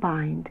labor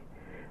combined,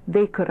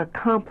 they could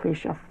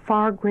accomplish a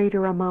far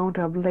greater amount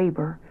of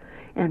labor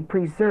and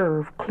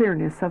preserve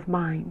clearness of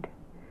mind.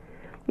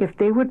 If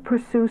they would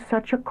pursue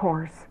such a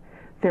course,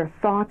 their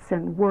thoughts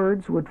and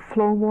words would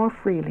flow more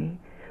freely,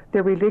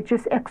 their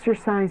religious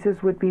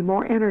exercises would be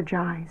more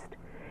energized,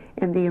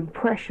 and the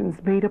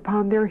impressions made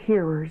upon their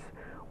hearers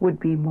would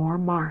be more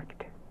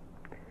marked.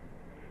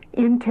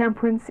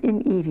 Intemperance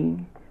in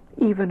eating,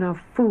 even of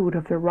food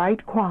of the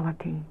right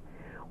quality,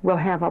 will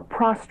have a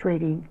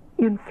prostrating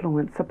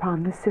influence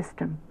upon the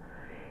system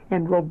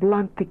and will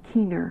blunt the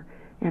keener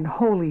and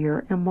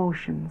holier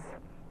emotions.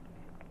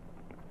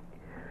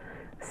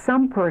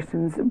 Some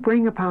persons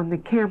bring upon the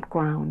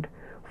campground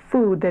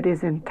food that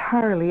is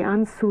entirely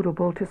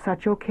unsuitable to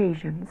such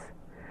occasions,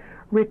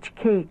 rich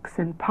cakes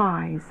and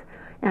pies,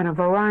 and a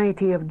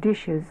variety of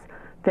dishes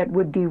that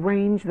would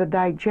derange the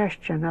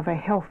digestion of a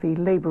healthy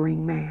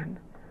laboring man.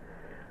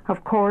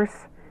 Of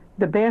course,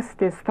 the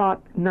best is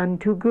thought none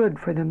too good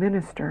for the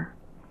minister.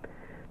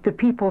 The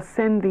people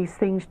send these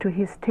things to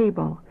his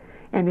table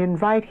and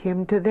invite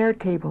him to their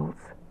tables.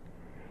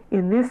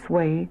 In this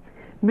way,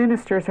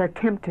 ministers are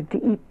tempted to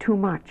eat too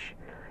much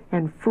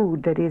and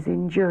food that is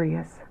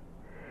injurious.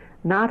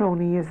 Not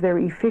only is their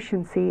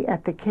efficiency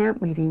at the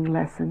camp meeting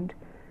lessened,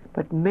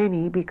 but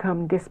many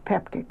become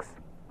dyspeptics.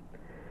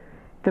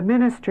 The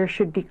minister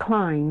should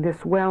decline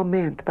this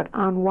well-meant but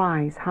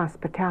unwise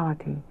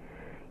hospitality,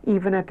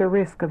 even at the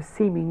risk of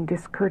seeming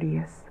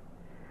discourteous.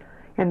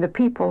 And the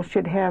people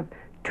should have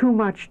too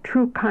much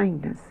true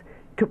kindness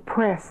to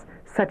press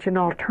such an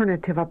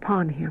alternative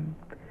upon him.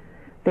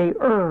 They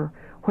err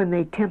when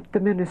they tempt the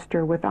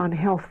minister with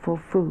unhealthful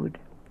food.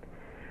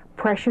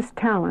 Precious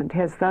talent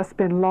has thus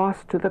been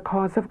lost to the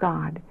cause of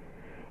God,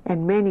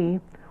 and many,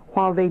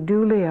 while they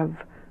do live,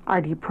 are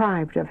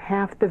deprived of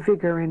half the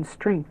vigor and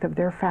strength of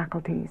their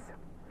faculties.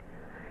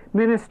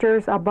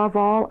 Ministers, above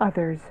all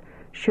others,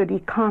 should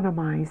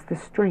economize the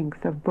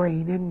strength of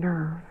brain and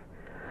nerve.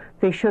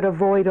 They should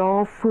avoid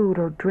all food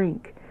or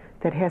drink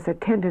that has a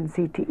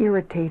tendency to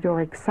irritate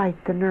or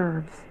excite the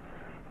nerves.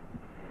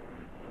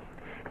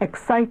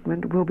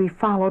 Excitement will be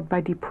followed by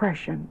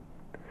depression.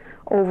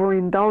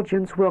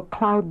 Overindulgence will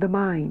cloud the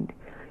mind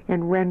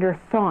and render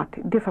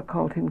thought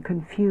difficult and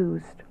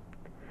confused.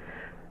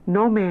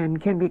 No man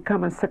can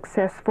become a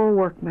successful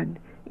workman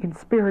in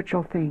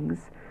spiritual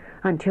things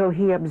until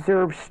he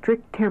observes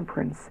strict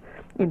temperance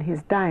in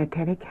his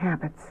dietetic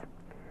habits.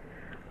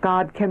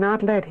 God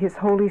cannot let His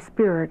Holy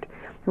Spirit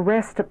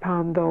rest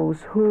upon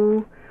those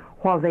who,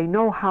 while they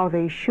know how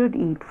they should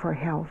eat for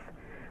health,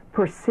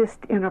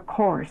 persist in a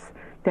course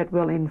that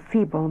will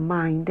enfeeble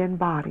mind and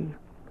body.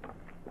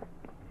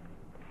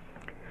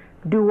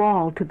 Do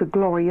all to the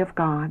glory of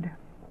God.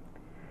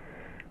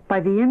 By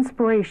the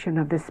inspiration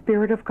of the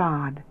Spirit of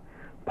God,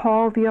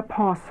 Paul the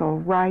Apostle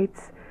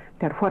writes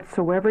that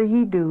whatsoever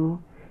ye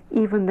do,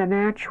 even the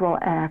natural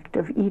act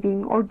of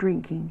eating or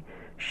drinking,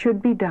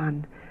 should be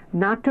done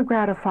not to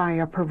gratify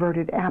a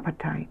perverted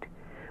appetite,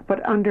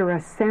 but under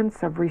a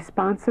sense of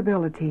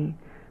responsibility,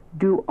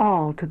 do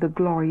all to the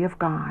glory of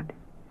God.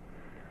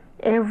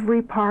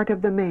 Every part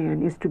of the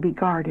man is to be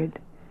guarded.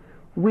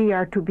 We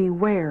are to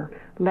beware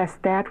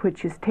lest that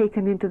which is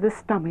taken into the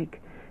stomach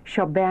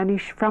shall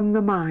banish from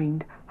the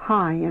mind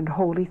high and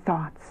holy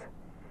thoughts.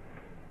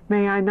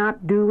 May I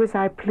not do as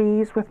I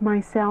please with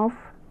myself?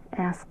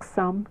 Ask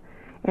some,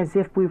 as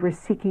if we were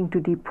seeking to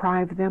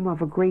deprive them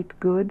of a great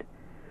good,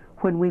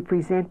 when we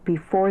present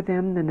before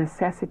them the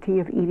necessity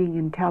of eating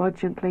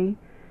intelligently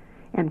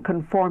and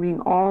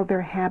conforming all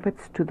their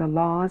habits to the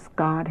laws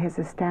God has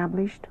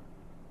established.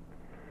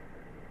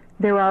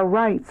 There are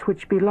rights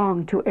which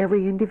belong to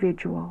every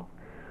individual.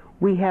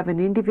 We have an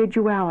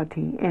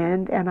individuality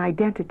and an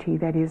identity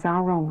that is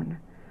our own.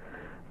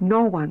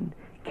 No one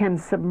can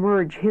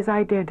submerge his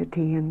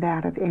identity in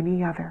that of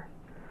any other.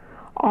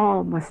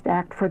 All must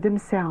act for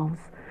themselves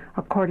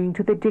according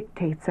to the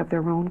dictates of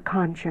their own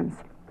conscience.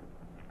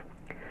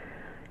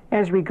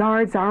 As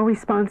regards our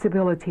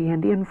responsibility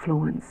and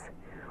influence,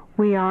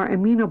 we are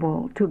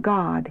amenable to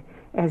God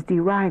as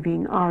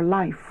deriving our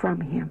life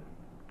from Him.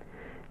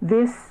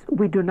 This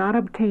we do not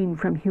obtain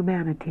from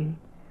humanity,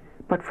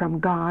 but from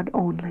God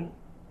only.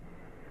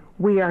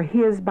 We are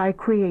His by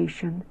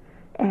creation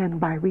and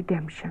by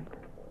redemption.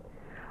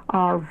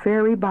 Our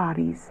very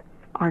bodies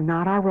are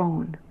not our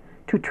own,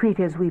 to treat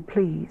as we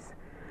please,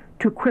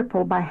 to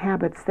cripple by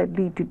habits that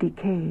lead to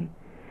decay,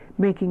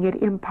 making it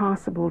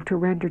impossible to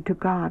render to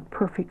God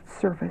perfect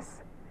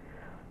service.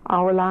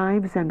 Our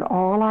lives and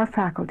all our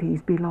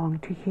faculties belong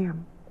to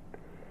Him.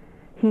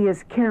 He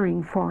is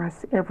caring for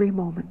us every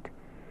moment.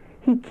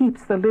 He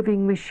keeps the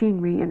living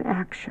machinery in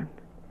action.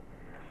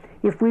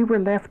 If we were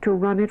left to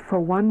run it for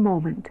one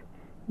moment,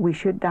 we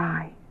should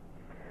die.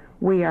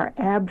 We are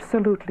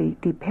absolutely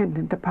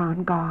dependent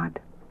upon God.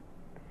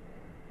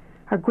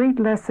 A great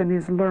lesson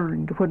is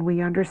learned when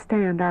we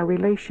understand our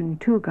relation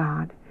to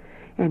God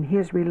and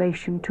His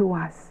relation to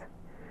us.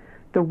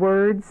 The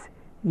words,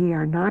 "Ye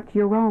are not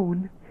your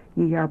own,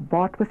 ye are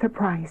bought with a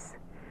price,"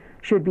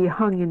 should be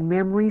hung in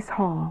memory's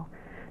hall,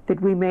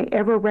 that we may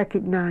ever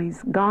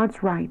recognize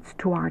God's rights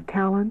to our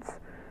talents,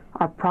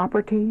 our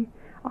property,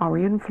 our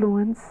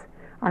influence,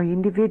 our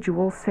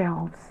individual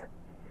selves.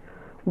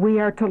 We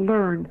are to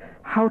learn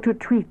how to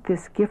treat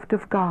this gift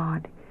of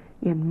God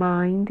in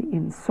mind,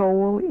 in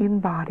soul, in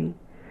body,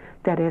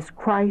 that as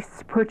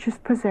Christ's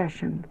purchased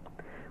possession,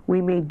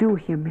 we may do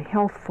Him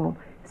healthful,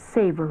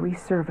 savory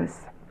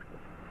service.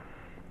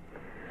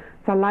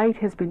 The light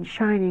has been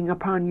shining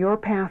upon your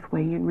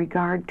pathway in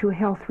regard to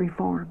health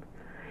reform,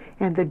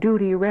 and the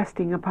duty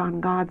resting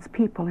upon God's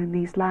people in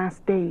these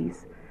last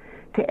days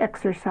to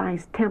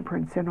exercise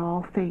temperance in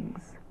all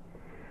things.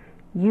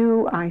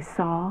 You, I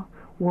saw,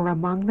 were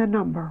among the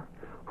number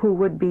who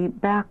would be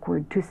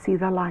backward to see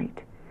the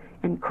light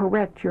and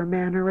correct your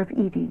manner of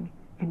eating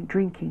and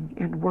drinking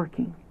and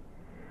working.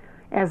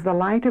 As the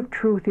light of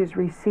truth is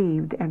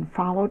received and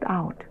followed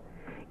out,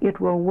 it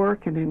will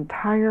work an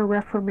entire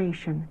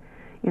reformation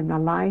in the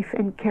life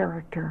and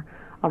character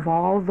of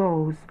all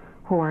those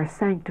who are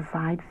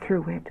sanctified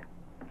through it.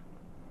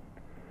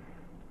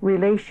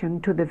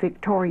 Relation to the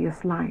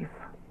victorious life.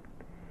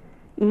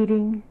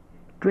 Eating,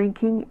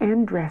 drinking,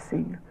 and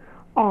dressing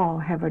all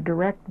have a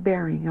direct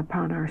bearing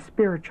upon our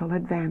spiritual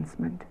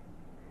advancement.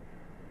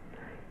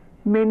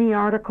 Many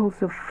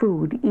articles of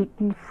food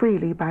eaten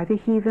freely by the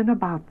heathen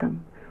about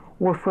them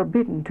were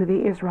forbidden to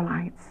the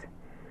Israelites.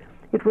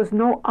 It was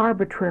no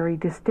arbitrary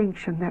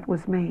distinction that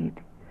was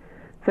made.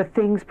 The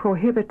things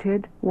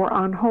prohibited were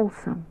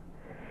unwholesome,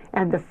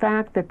 and the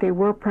fact that they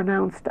were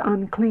pronounced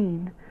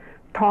unclean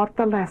taught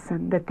the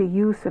lesson that the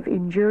use of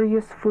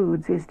injurious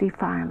foods is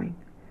defiling.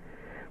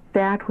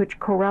 That which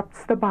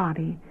corrupts the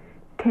body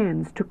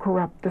tends to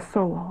corrupt the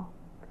soul.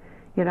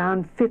 It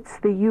unfits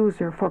the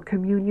user for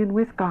communion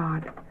with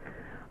God,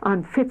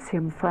 unfits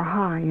him for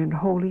high and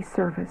holy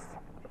service.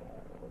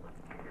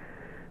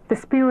 The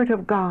Spirit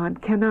of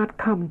God cannot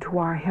come to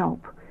our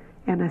help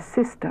and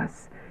assist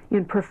us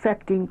in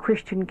perfecting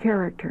Christian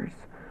characters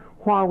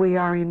while we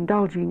are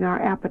indulging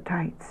our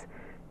appetites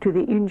to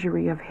the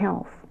injury of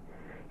health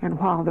and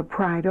while the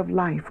pride of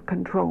life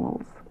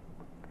controls.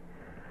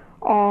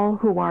 All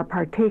who are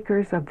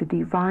partakers of the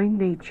divine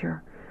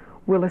nature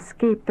will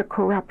escape the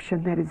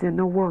corruption that is in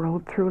the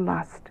world through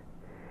lust.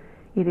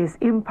 It is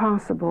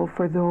impossible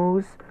for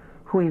those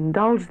who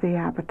indulge the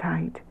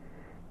appetite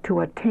to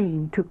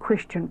attain to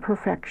Christian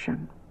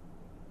perfection.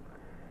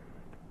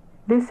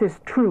 This is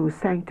true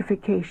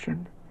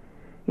sanctification.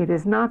 It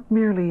is not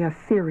merely a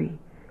theory,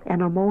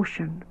 an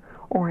emotion,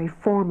 or a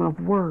form of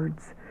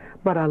words,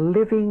 but a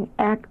living,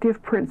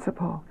 active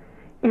principle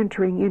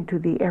entering into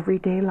the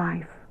everyday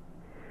life.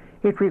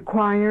 It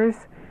requires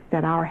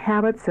that our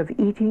habits of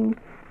eating,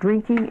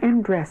 drinking,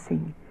 and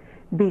dressing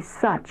be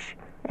such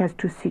as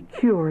to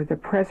secure the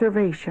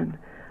preservation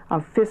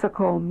of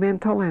physical,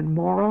 mental, and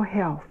moral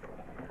health,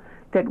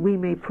 that we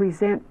may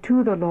present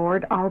to the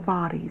Lord our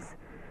bodies,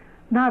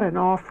 not an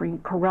offering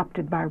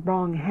corrupted by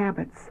wrong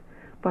habits,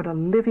 but a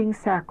living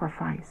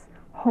sacrifice,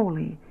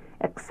 holy,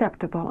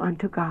 acceptable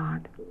unto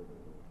God.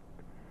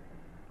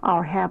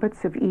 Our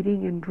habits of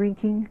eating and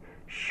drinking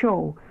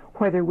show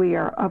whether we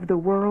are of the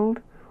world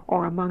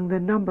or among the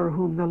number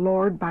whom the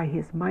Lord, by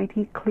his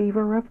mighty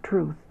cleaver of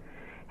truth,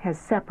 has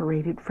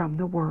separated from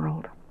the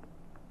world.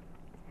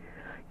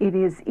 It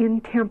is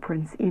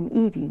intemperance in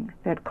eating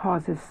that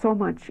causes so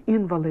much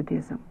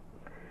invalidism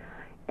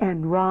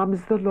and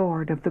robs the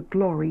Lord of the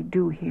glory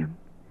due him.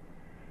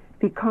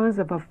 Because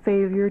of a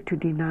failure to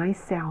deny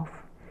self,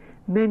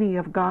 many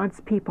of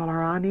God's people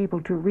are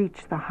unable to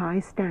reach the high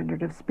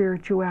standard of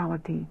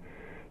spirituality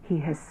he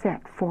has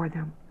set for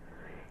them.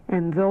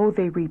 And though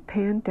they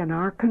repent and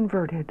are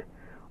converted,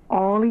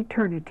 all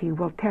eternity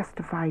will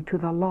testify to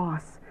the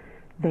loss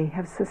they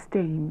have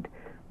sustained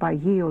by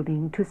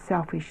yielding to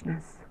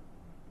selfishness.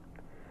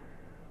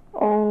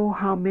 Oh,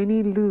 how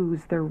many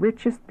lose the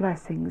richest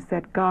blessings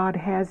that God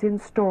has in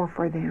store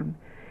for them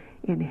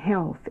in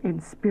health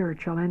and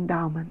spiritual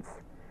endowments.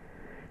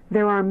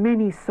 There are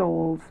many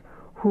souls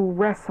who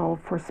wrestle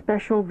for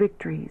special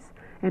victories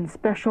and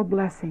special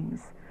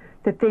blessings,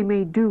 that they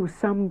may do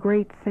some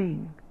great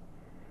thing.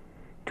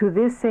 To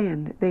this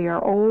end, they are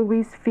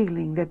always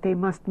feeling that they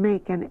must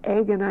make an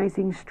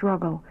agonizing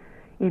struggle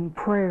in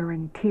prayer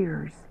and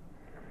tears.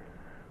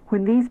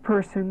 When these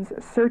persons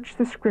search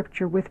the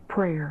Scripture with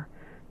prayer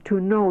to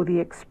know the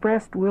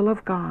expressed will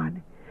of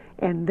God,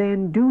 and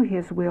then do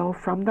his will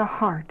from the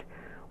heart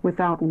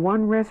without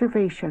one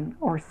reservation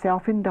or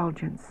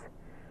self-indulgence,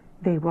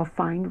 they will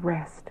find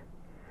rest.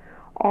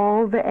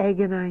 All the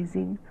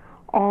agonizing,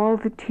 all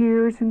the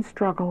tears and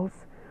struggles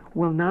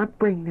will not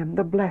bring them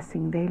the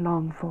blessing they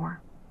long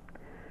for.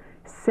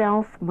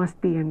 Self must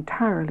be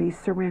entirely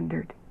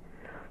surrendered.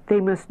 They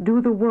must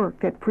do the work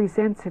that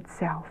presents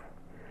itself,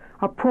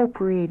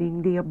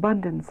 appropriating the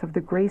abundance of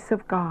the grace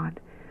of God,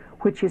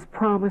 which is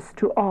promised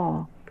to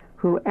all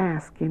who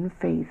ask in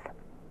faith.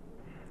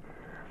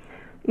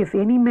 If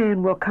any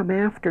man will come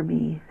after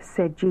me,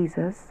 said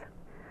Jesus,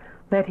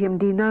 let him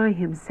deny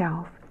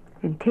himself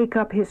and take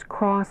up his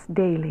cross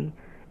daily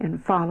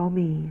and follow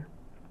me.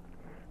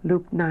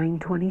 Luke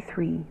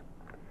 9:23.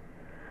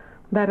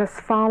 Let us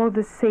follow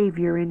the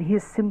Savior in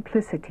his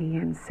simplicity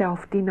and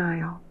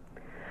self-denial.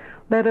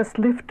 Let us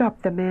lift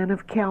up the man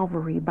of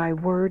Calvary by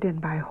word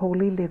and by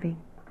holy living.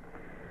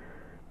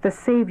 The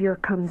Savior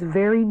comes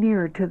very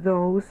near to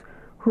those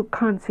who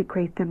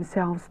consecrate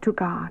themselves to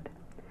God.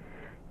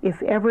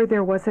 If ever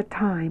there was a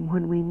time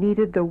when we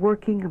needed the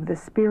working of the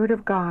Spirit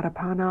of God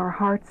upon our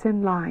hearts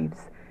and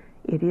lives,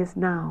 it is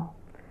now.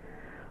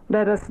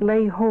 Let us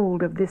lay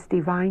hold of this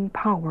divine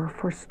power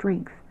for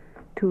strength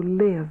to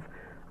live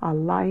a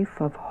life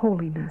of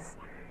holiness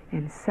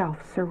and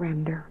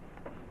self-surrender.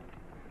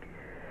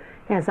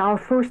 As our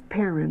first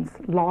parents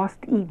lost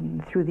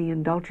Eden through the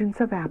indulgence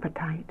of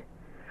appetite,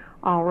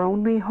 our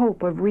only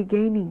hope of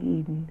regaining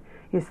Eden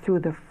is through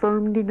the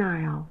firm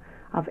denial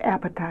of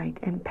appetite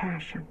and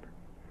passion.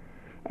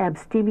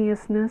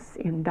 Abstemiousness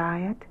in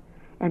diet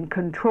and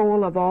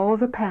control of all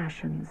the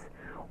passions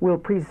will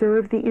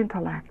preserve the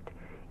intellect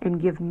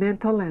and give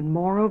mental and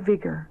moral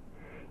vigor,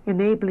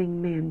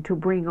 enabling men to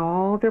bring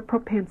all their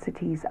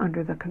propensities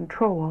under the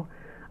control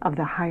of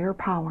the higher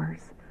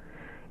powers,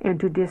 and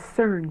to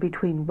discern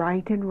between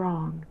right and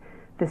wrong,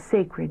 the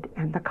sacred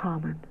and the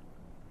common.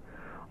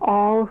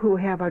 All who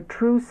have a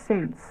true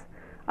sense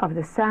of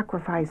the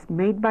sacrifice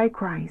made by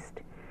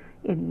Christ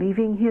in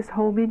leaving his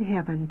home in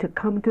heaven to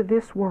come to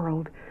this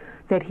world,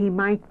 that he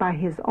might by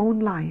his own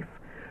life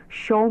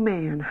show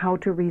man how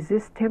to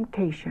resist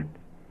temptation,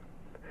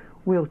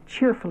 will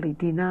cheerfully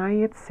deny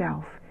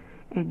itself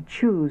and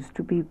choose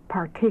to be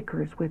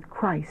partakers with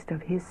Christ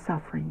of his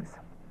sufferings.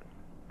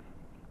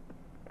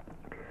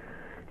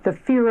 The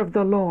fear of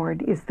the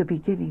Lord is the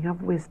beginning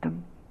of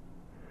wisdom.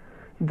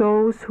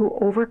 Those who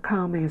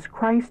overcome as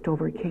Christ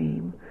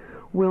overcame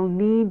will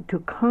need to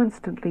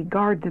constantly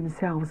guard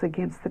themselves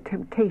against the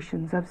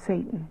temptations of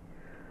Satan.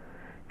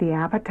 The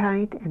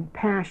appetite and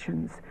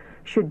passions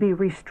should be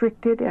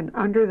restricted and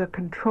under the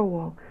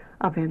control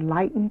of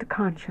enlightened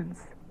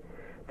conscience,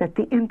 that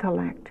the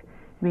intellect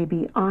may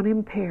be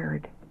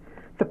unimpaired,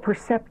 the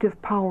perceptive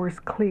powers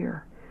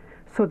clear,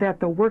 so that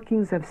the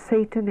workings of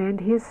Satan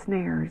and his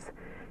snares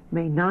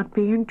may not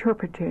be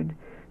interpreted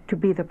to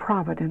be the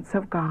providence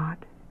of God.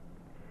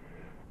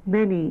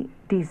 Many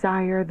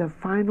desire the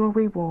final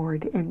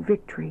reward and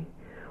victory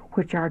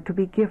which are to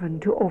be given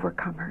to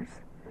overcomers,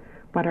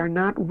 but are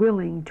not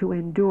willing to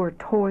endure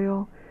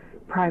toil,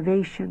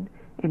 privation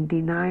and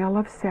denial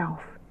of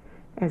self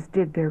as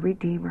did their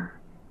Redeemer.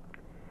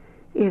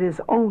 It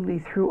is only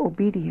through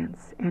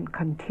obedience and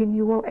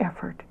continual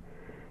effort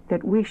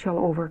that we shall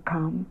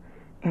overcome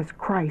as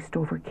Christ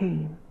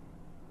overcame.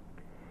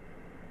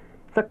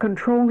 The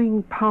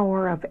controlling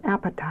power of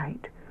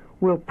appetite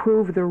will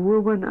prove the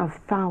ruin of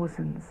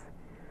thousands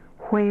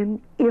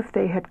when, if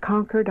they had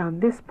conquered on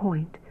this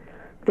point,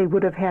 they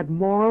would have had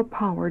moral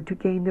power to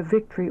gain the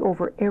victory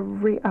over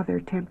every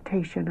other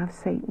temptation of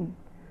Satan.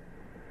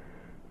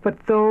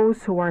 But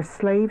those who are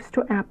slaves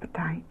to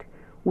appetite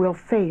will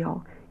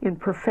fail in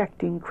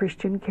perfecting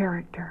Christian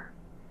character.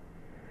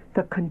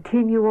 The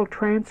continual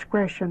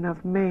transgression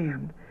of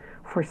man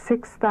for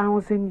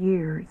 6,000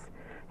 years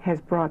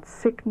has brought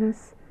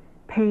sickness,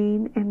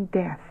 pain, and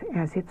death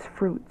as its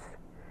fruits.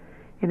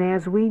 And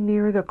as we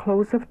near the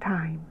close of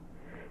time,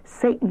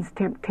 Satan's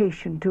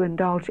temptation to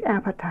indulge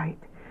appetite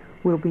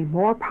will be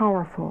more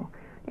powerful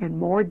and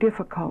more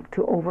difficult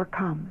to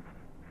overcome.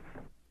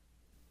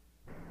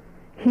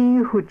 He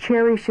who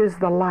cherishes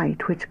the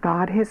light which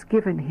God has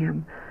given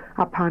him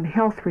upon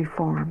health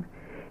reform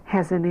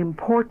has an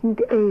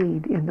important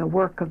aid in the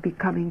work of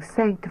becoming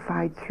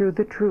sanctified through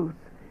the truth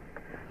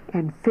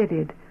and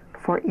fitted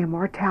for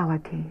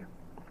immortality.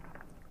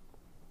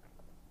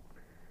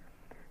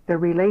 The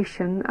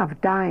relation of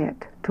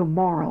diet to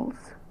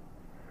morals,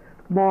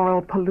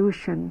 moral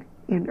pollution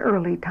in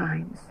early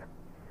times.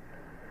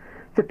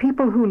 The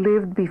people who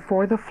lived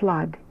before the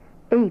flood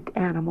ate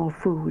animal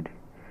food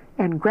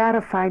and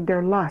gratified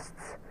their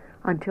lusts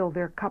until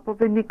their cup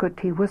of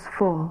iniquity was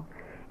full,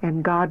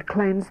 and God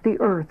cleansed the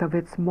earth of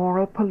its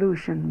moral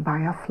pollution by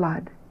a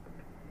flood.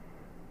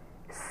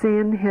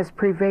 Sin has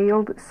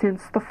prevailed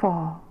since the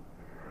fall.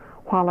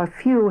 While a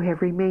few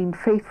have remained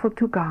faithful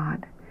to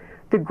God,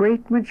 the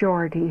great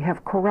majority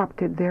have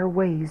corrupted their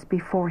ways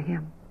before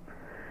him.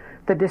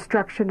 The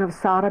destruction of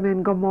Sodom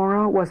and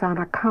Gomorrah was on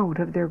account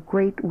of their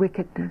great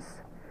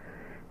wickedness.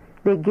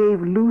 They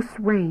gave loose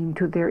rein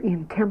to their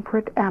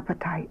intemperate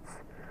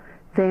appetites,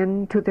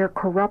 then to their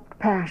corrupt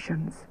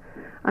passions,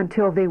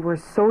 until they were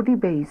so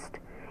debased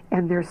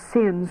and their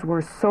sins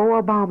were so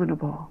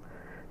abominable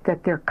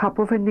that their cup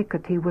of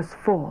iniquity was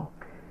full,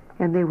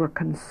 and they were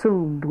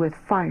consumed with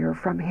fire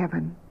from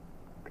heaven.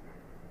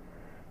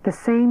 The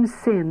same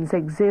sins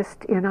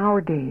exist in our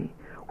day,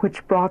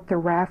 which brought the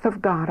wrath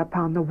of God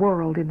upon the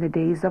world in the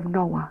days of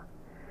Noah.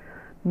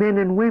 Men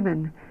and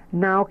women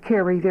now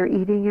carry their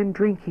eating and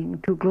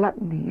drinking to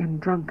gluttony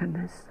and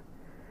drunkenness.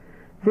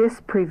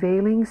 This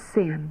prevailing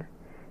sin,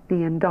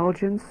 the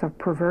indulgence of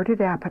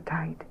perverted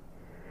appetite,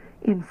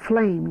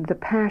 inflamed the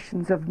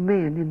passions of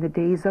men in the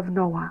days of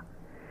Noah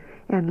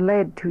and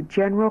led to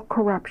general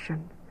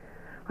corruption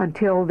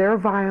until their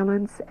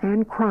violence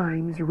and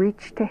crimes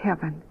reached to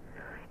heaven,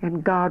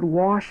 and God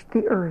washed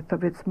the earth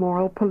of its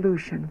moral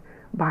pollution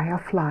by a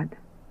flood.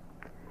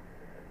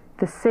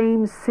 The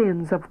same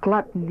sins of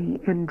gluttony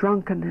and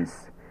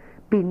drunkenness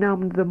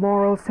benumbed the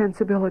moral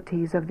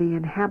sensibilities of the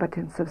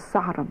inhabitants of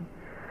Sodom,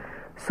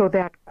 so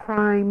that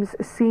crimes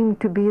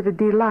seemed to be the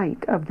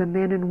delight of the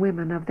men and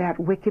women of that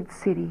wicked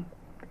city.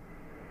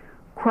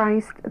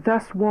 Christ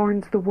thus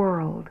warns the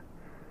world,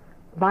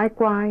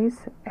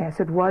 likewise, as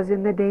it was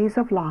in the days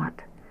of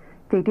Lot,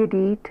 they did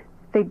eat,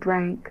 they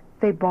drank,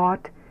 they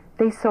bought,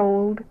 they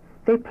sold,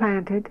 they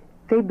planted,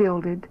 they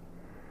builded.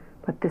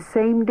 But the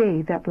same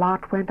day that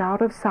Lot went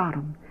out of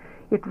Sodom,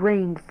 it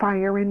rained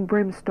fire and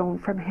brimstone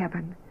from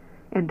heaven,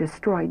 and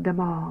destroyed them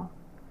all.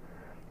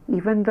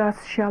 Even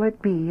thus shall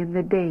it be in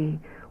the day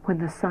when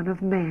the Son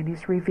of Man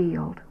is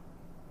revealed.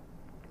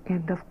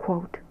 End of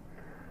quote.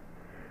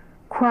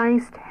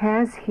 Christ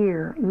has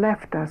here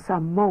left us a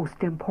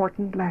most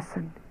important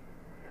lesson.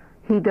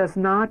 He does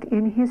not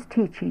in his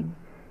teaching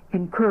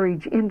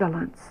encourage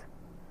indolence.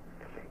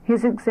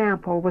 His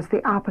example was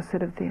the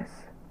opposite of this.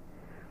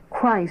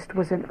 Christ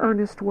was an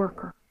earnest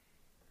worker.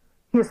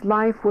 His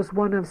life was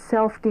one of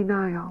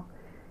self-denial,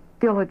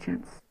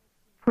 diligence,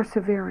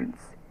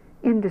 perseverance,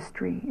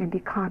 industry, and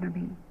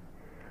economy.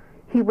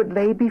 He would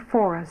lay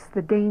before us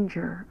the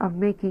danger of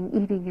making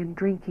eating and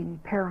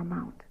drinking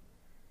paramount.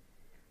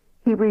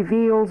 He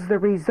reveals the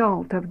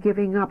result of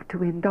giving up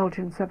to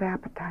indulgence of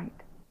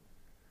appetite.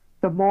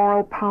 The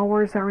moral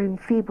powers are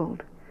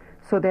enfeebled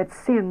so that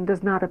sin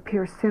does not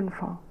appear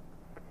sinful.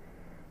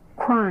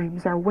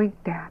 Crimes are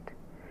winked at,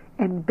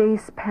 and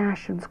base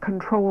passions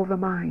control the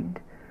mind,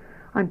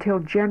 until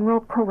general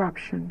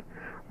corruption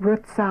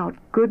roots out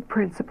good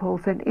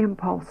principles and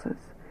impulses,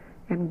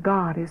 and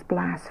God is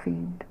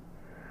blasphemed.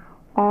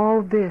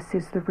 All this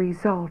is the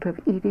result of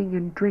eating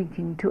and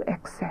drinking to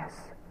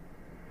excess.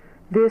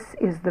 This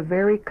is the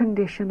very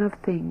condition of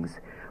things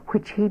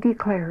which he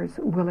declares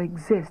will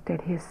exist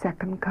at his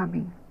second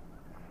coming.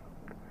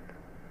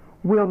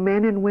 Will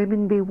men and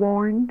women be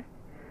warned?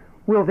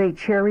 Will they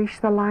cherish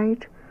the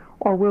light,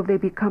 or will they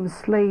become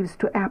slaves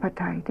to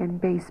appetite and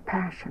base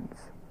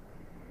passions?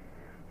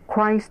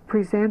 Christ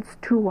presents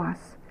to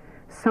us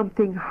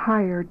something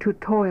higher to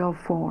toil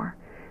for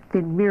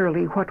than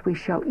merely what we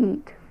shall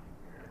eat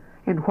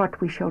and what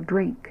we shall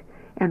drink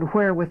and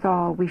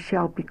wherewithal we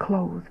shall be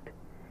clothed.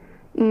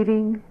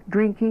 Eating,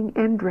 drinking,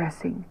 and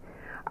dressing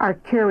are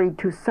carried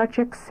to such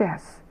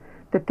excess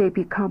that they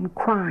become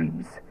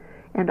crimes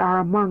and are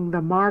among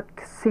the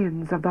marked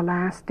sins of the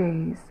last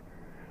days,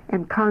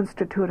 and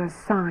constitute a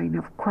sign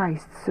of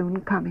Christ's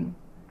soon coming.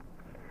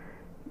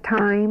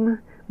 Time,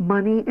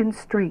 money, and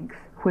strength,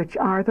 which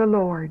are the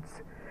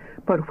Lord's,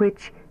 but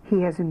which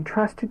He has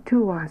entrusted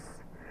to us,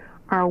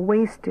 are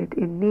wasted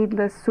in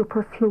needless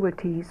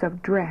superfluities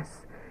of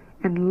dress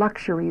and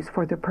luxuries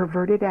for the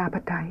perverted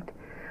appetite,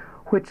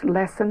 which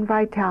lessen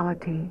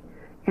vitality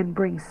and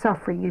bring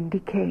suffering and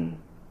decay.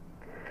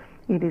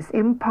 It is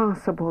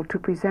impossible to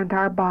present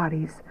our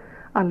bodies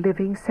a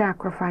living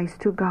sacrifice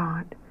to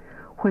God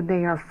when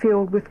they are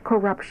filled with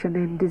corruption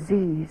and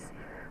disease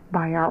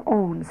by our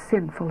own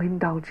sinful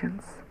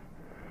indulgence.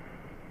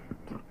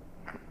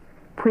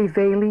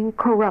 Prevailing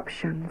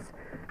corruptions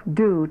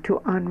due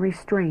to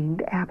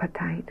unrestrained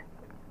appetite.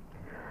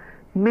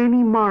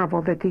 Many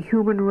marvel that the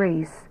human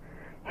race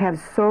have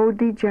so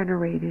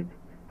degenerated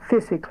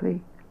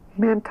physically,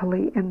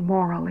 mentally, and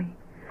morally.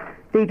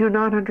 They do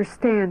not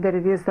understand that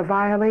it is the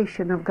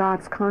violation of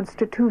God's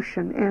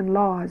constitution and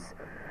laws,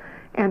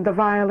 and the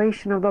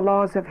violation of the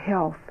laws of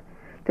health,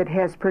 that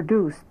has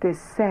produced this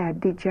sad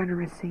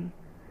degeneracy.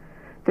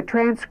 The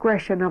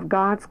transgression of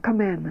God's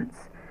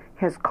commandments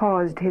has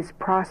caused His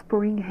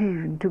prospering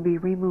hand to be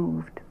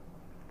removed.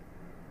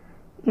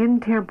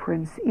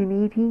 Intemperance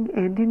in eating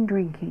and in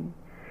drinking,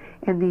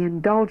 and the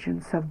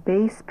indulgence of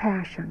base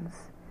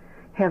passions,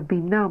 have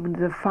benumbed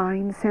the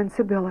fine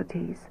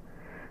sensibilities,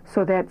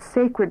 so that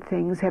sacred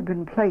things have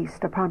been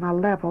placed upon a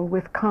level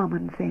with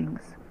common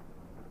things.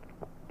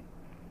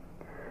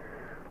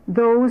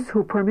 Those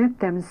who permit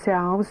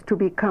themselves to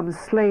become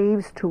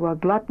slaves to a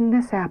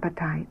gluttonous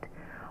appetite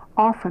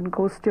often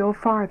go still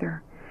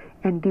farther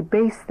and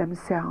debase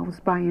themselves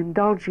by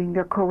indulging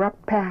their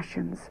corrupt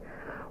passions,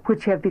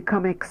 which have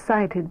become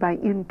excited by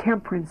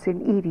intemperance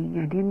in eating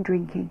and in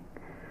drinking.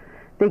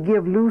 They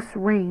give loose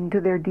rein to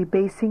their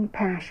debasing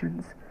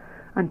passions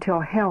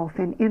until health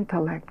and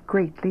intellect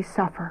greatly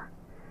suffer.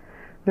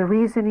 The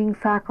reasoning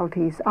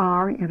faculties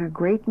are, in a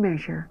great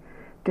measure,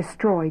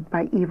 destroyed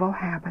by evil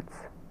habits.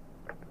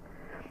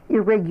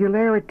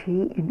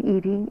 Irregularity in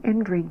eating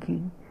and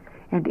drinking,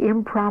 and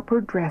improper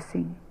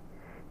dressing,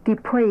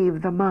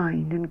 deprave the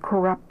mind and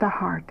corrupt the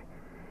heart,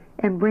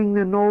 and bring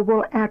the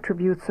noble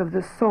attributes of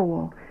the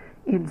soul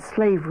in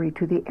slavery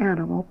to the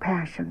animal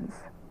passions.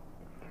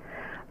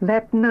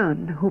 Let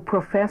none who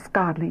profess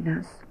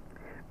godliness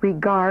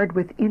regard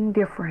with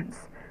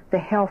indifference the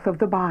health of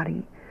the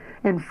body,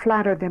 and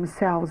flatter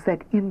themselves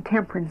that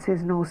intemperance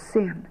is no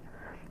sin,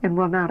 and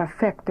will not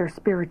affect their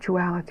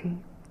spirituality.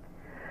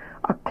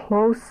 A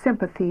close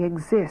sympathy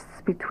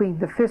exists between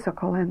the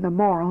physical and the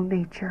moral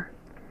nature.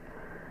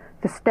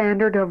 The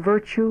standard of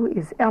virtue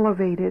is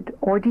elevated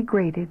or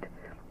degraded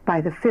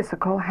by the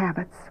physical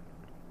habits.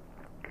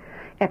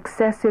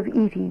 Excessive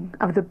eating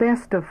of the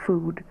best of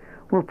food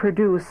will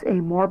produce a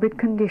morbid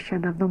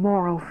condition of the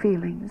moral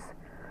feelings,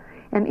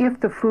 and if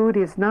the food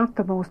is not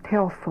the most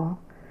healthful,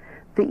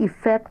 the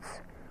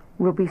effects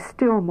will be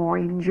still more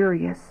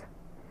injurious.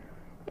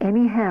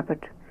 Any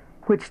habit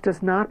which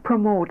does not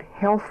promote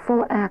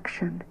healthful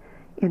action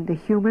in the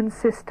human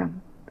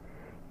system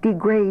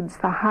degrades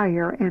the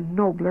higher and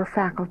nobler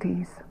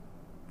faculties.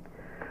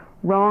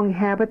 Wrong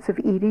habits of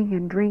eating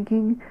and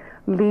drinking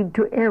lead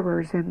to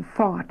errors in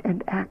thought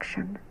and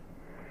action.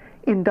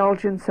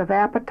 Indulgence of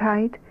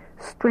appetite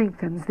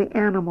strengthens the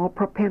animal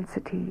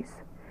propensities,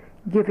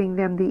 giving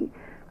them the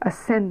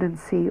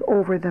ascendancy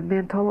over the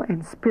mental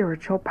and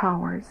spiritual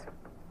powers.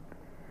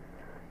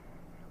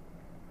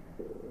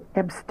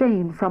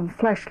 Abstain from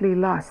fleshly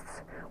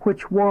lusts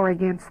which war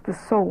against the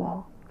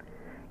soul,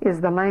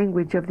 is the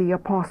language of the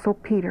Apostle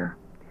Peter.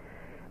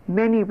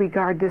 Many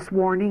regard this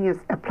warning as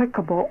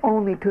applicable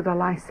only to the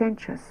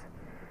licentious,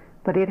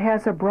 but it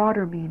has a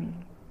broader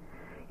meaning.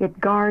 It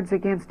guards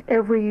against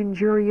every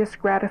injurious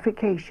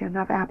gratification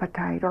of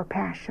appetite or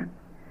passion.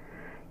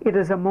 It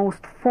is a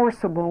most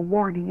forcible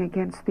warning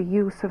against the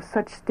use of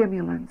such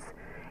stimulants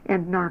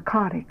and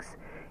narcotics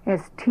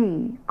as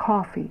tea,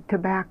 coffee,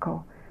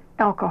 tobacco,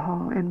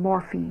 alcohol, and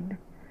morphine.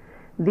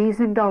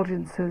 These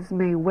indulgences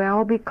may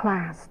well be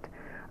classed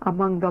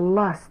among the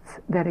lusts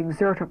that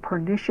exert a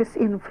pernicious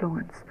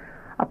influence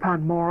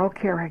upon moral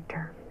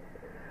character.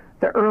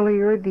 The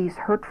earlier these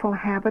hurtful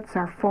habits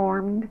are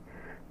formed,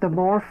 the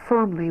more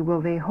firmly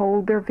will they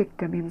hold their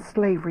victim in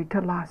slavery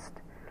to lust,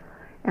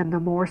 and the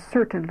more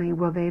certainly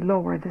will they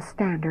lower the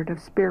standard of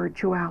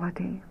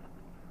spirituality.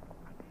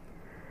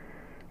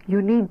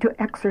 You need to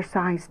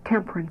exercise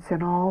temperance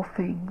in all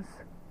things.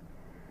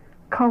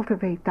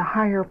 Cultivate the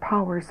higher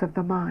powers of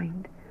the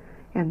mind,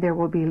 and there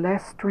will be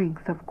less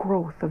strength of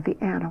growth of the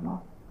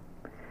animal.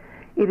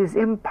 It is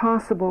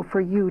impossible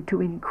for you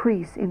to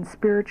increase in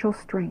spiritual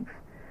strength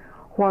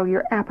while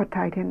your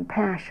appetite and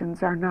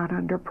passions are not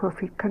under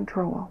perfect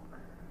control.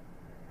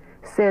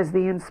 Says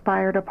the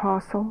inspired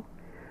apostle,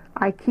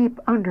 I keep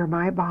under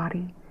my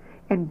body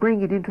and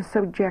bring it into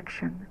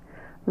subjection,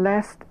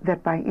 lest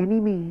that by any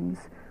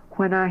means,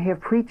 when I have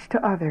preached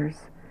to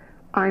others,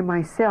 I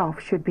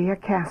myself should be a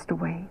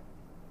castaway.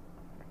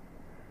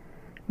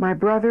 My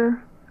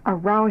brother,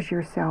 arouse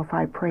yourself,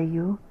 I pray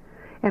you,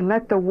 and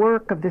let the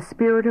work of the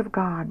Spirit of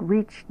God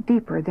reach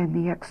deeper than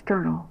the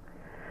external.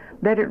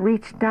 Let it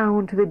reach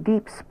down to the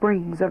deep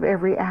springs of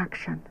every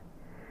action.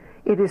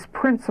 It is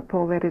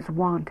principle that is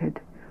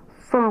wanted,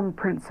 firm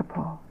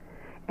principle,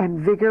 and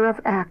vigor of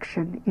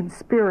action in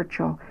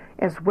spiritual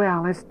as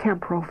well as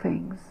temporal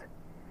things.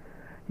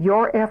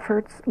 Your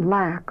efforts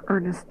lack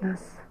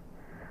earnestness.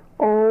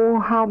 Oh,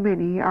 how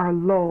many are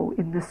low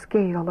in the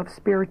scale of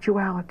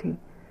spirituality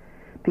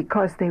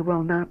because they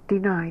will not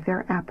deny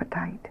their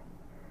appetite.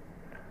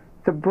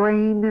 The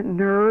brain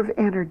nerve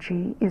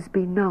energy is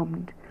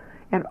benumbed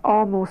and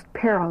almost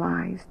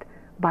paralyzed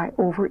by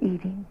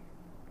overeating.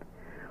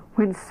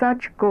 When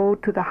such go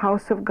to the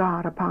house of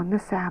God upon the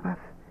Sabbath,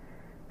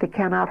 they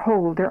cannot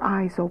hold their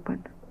eyes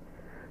open.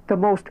 The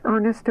most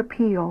earnest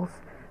appeals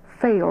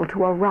fail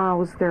to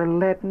arouse their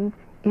leaden,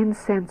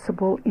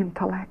 insensible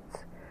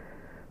intellects.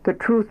 The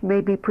truth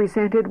may be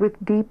presented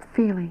with deep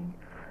feeling,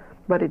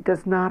 but it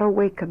does not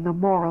awaken the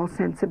moral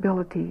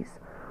sensibilities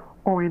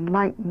or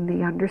enlighten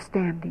the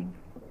understanding.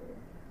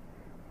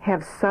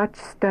 Have such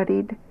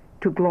studied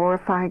to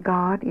glorify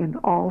God in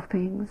all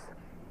things?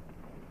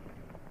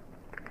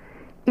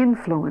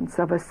 Influence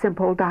of a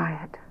simple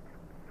diet.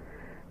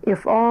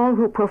 If all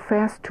who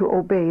profess to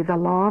obey the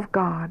law of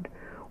God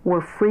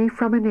were free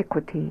from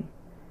iniquity,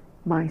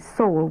 my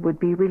soul would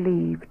be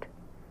relieved.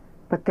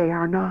 But they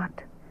are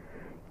not.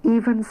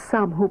 Even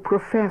some who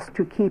profess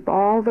to keep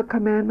all the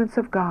commandments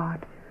of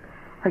God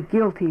are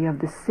guilty of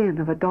the sin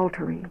of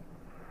adultery.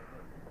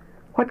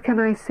 What can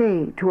I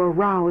say to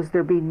arouse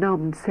their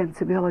benumbed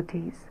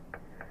sensibilities?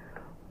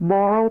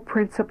 Moral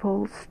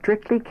principles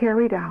strictly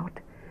carried out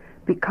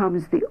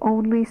becomes the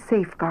only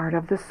safeguard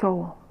of the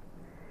soul.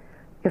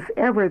 If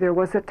ever there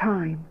was a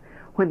time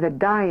when the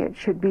diet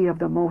should be of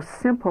the most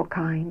simple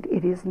kind,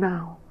 it is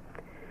now.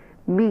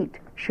 Meat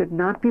should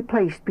not be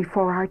placed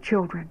before our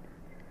children.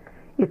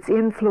 Its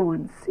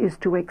influence is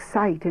to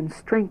excite and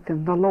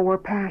strengthen the lower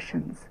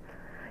passions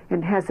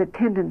and has a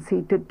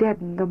tendency to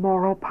deaden the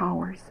moral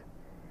powers.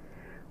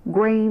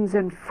 Grains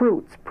and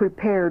fruits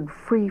prepared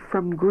free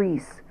from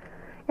grease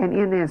and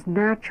in as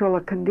natural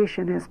a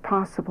condition as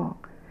possible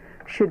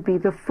should be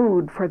the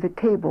food for the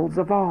tables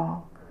of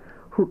all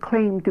who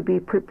claim to be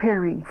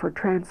preparing for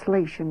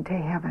translation to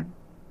heaven.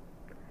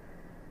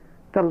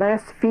 The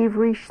less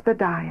feverish the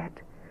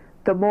diet,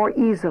 the more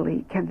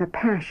easily can the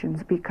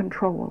passions be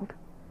controlled.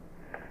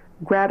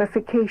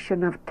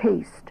 Gratification of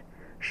taste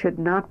should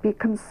not be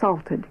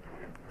consulted,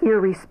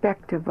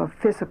 irrespective of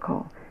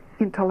physical,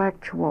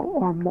 intellectual,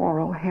 or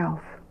moral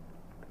health.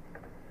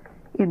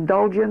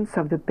 Indulgence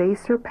of the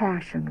baser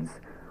passions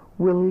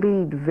will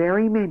lead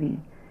very many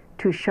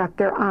to shut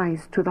their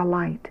eyes to the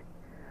light,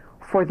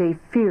 for they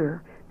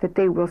fear that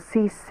they will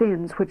see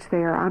sins which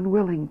they are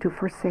unwilling to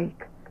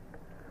forsake.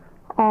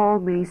 All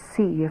may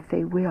see if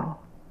they will.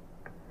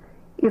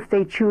 If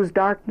they choose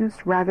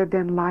darkness rather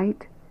than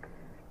light,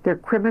 their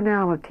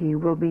criminality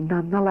will be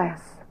none the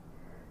less.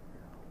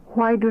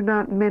 Why do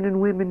not men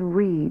and women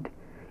read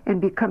and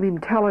become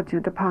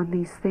intelligent upon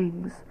these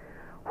things,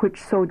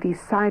 which so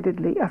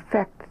decidedly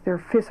affect their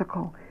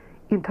physical,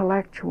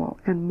 intellectual,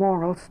 and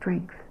moral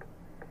strength?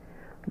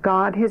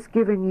 God has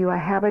given you a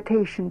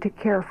habitation to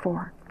care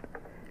for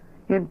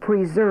and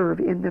preserve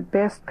in the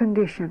best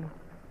condition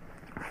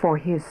for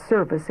His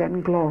service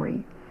and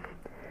glory.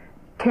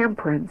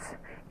 Temperance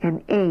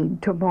and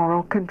aid to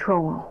moral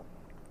control.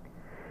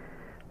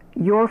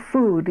 Your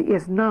food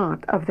is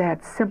not of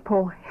that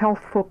simple,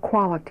 healthful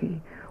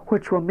quality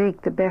which will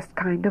make the best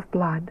kind of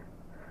blood.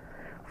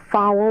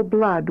 Foul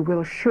blood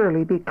will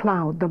surely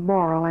becloud the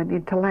moral and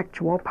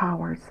intellectual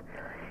powers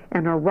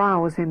and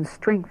arouse and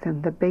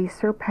strengthen the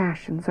baser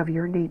passions of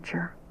your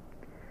nature.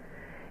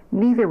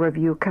 Neither of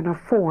you can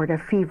afford a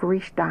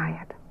feverish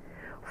diet,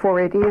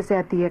 for it is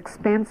at the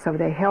expense of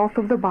the health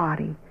of the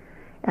body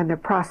and the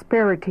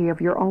prosperity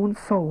of your own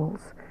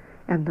souls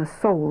and the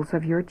souls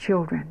of your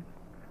children.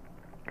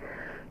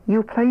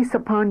 You place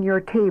upon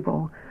your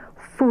table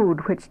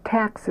food which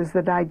taxes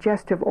the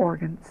digestive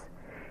organs,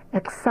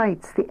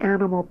 excites the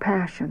animal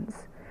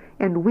passions,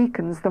 and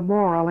weakens the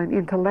moral and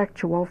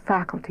intellectual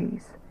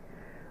faculties.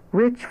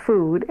 Rich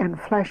food and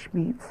flesh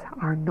meats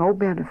are no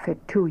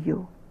benefit to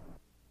you.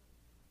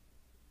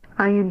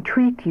 I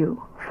entreat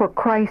you, for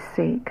Christ's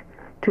sake,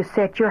 to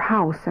set your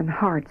house and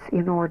hearts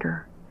in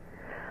order.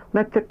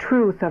 Let the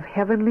truth of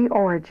heavenly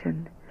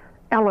origin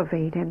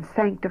elevate and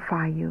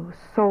sanctify you,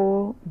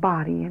 soul,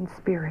 body, and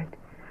spirit.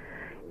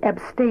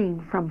 Abstain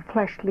from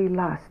fleshly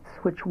lusts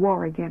which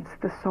war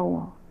against the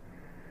soul.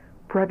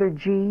 Brother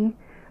G.,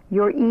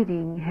 your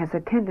eating has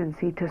a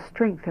tendency to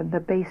strengthen the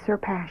baser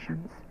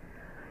passions.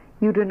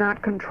 You do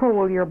not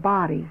control your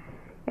body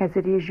as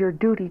it is your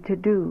duty to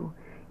do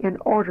in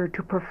order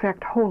to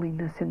perfect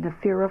holiness in the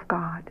fear of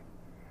God.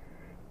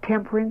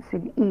 Temperance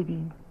in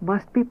eating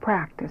must be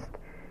practiced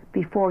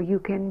before you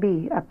can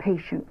be a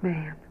patient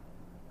man.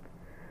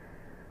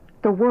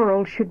 The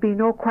world should be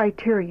no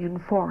criterion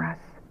for us.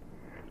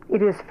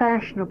 It is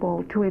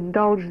fashionable to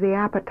indulge the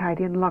appetite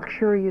in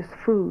luxurious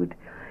food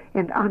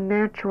and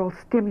unnatural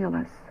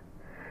stimulus,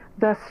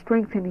 thus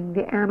strengthening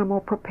the animal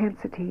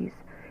propensities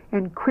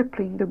and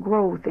crippling the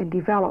growth and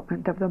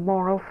development of the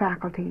moral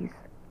faculties.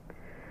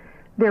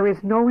 There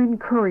is no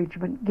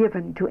encouragement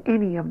given to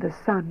any of the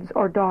sons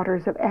or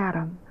daughters of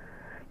Adam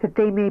that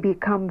they may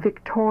become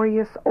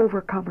victorious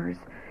overcomers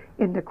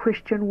in the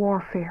Christian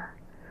warfare,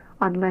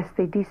 unless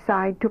they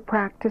decide to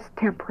practice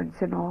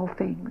temperance in all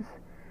things.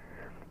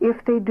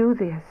 If they do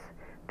this,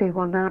 they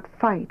will not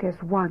fight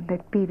as one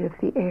that beateth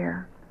the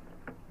air.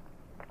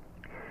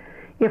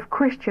 If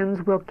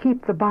Christians will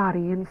keep the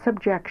body in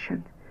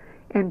subjection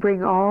and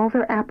bring all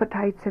their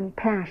appetites and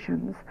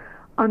passions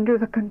under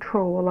the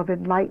control of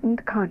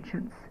enlightened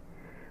conscience,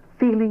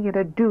 feeling it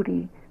a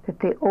duty that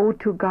they owe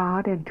to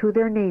God and to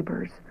their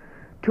neighbors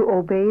to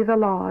obey the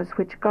laws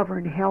which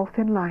govern health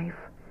and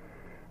life,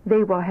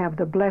 they will have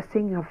the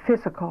blessing of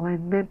physical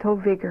and mental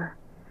vigor.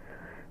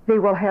 They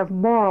will have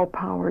moral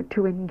power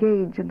to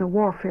engage in the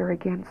warfare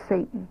against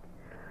Satan,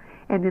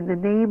 and in the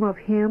name of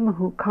him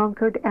who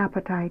conquered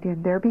appetite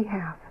in their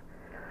behalf,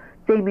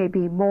 they may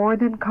be more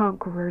than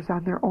conquerors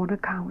on their own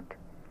account.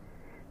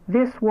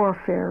 This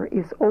warfare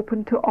is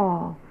open to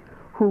all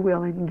who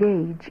will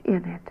engage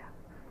in it.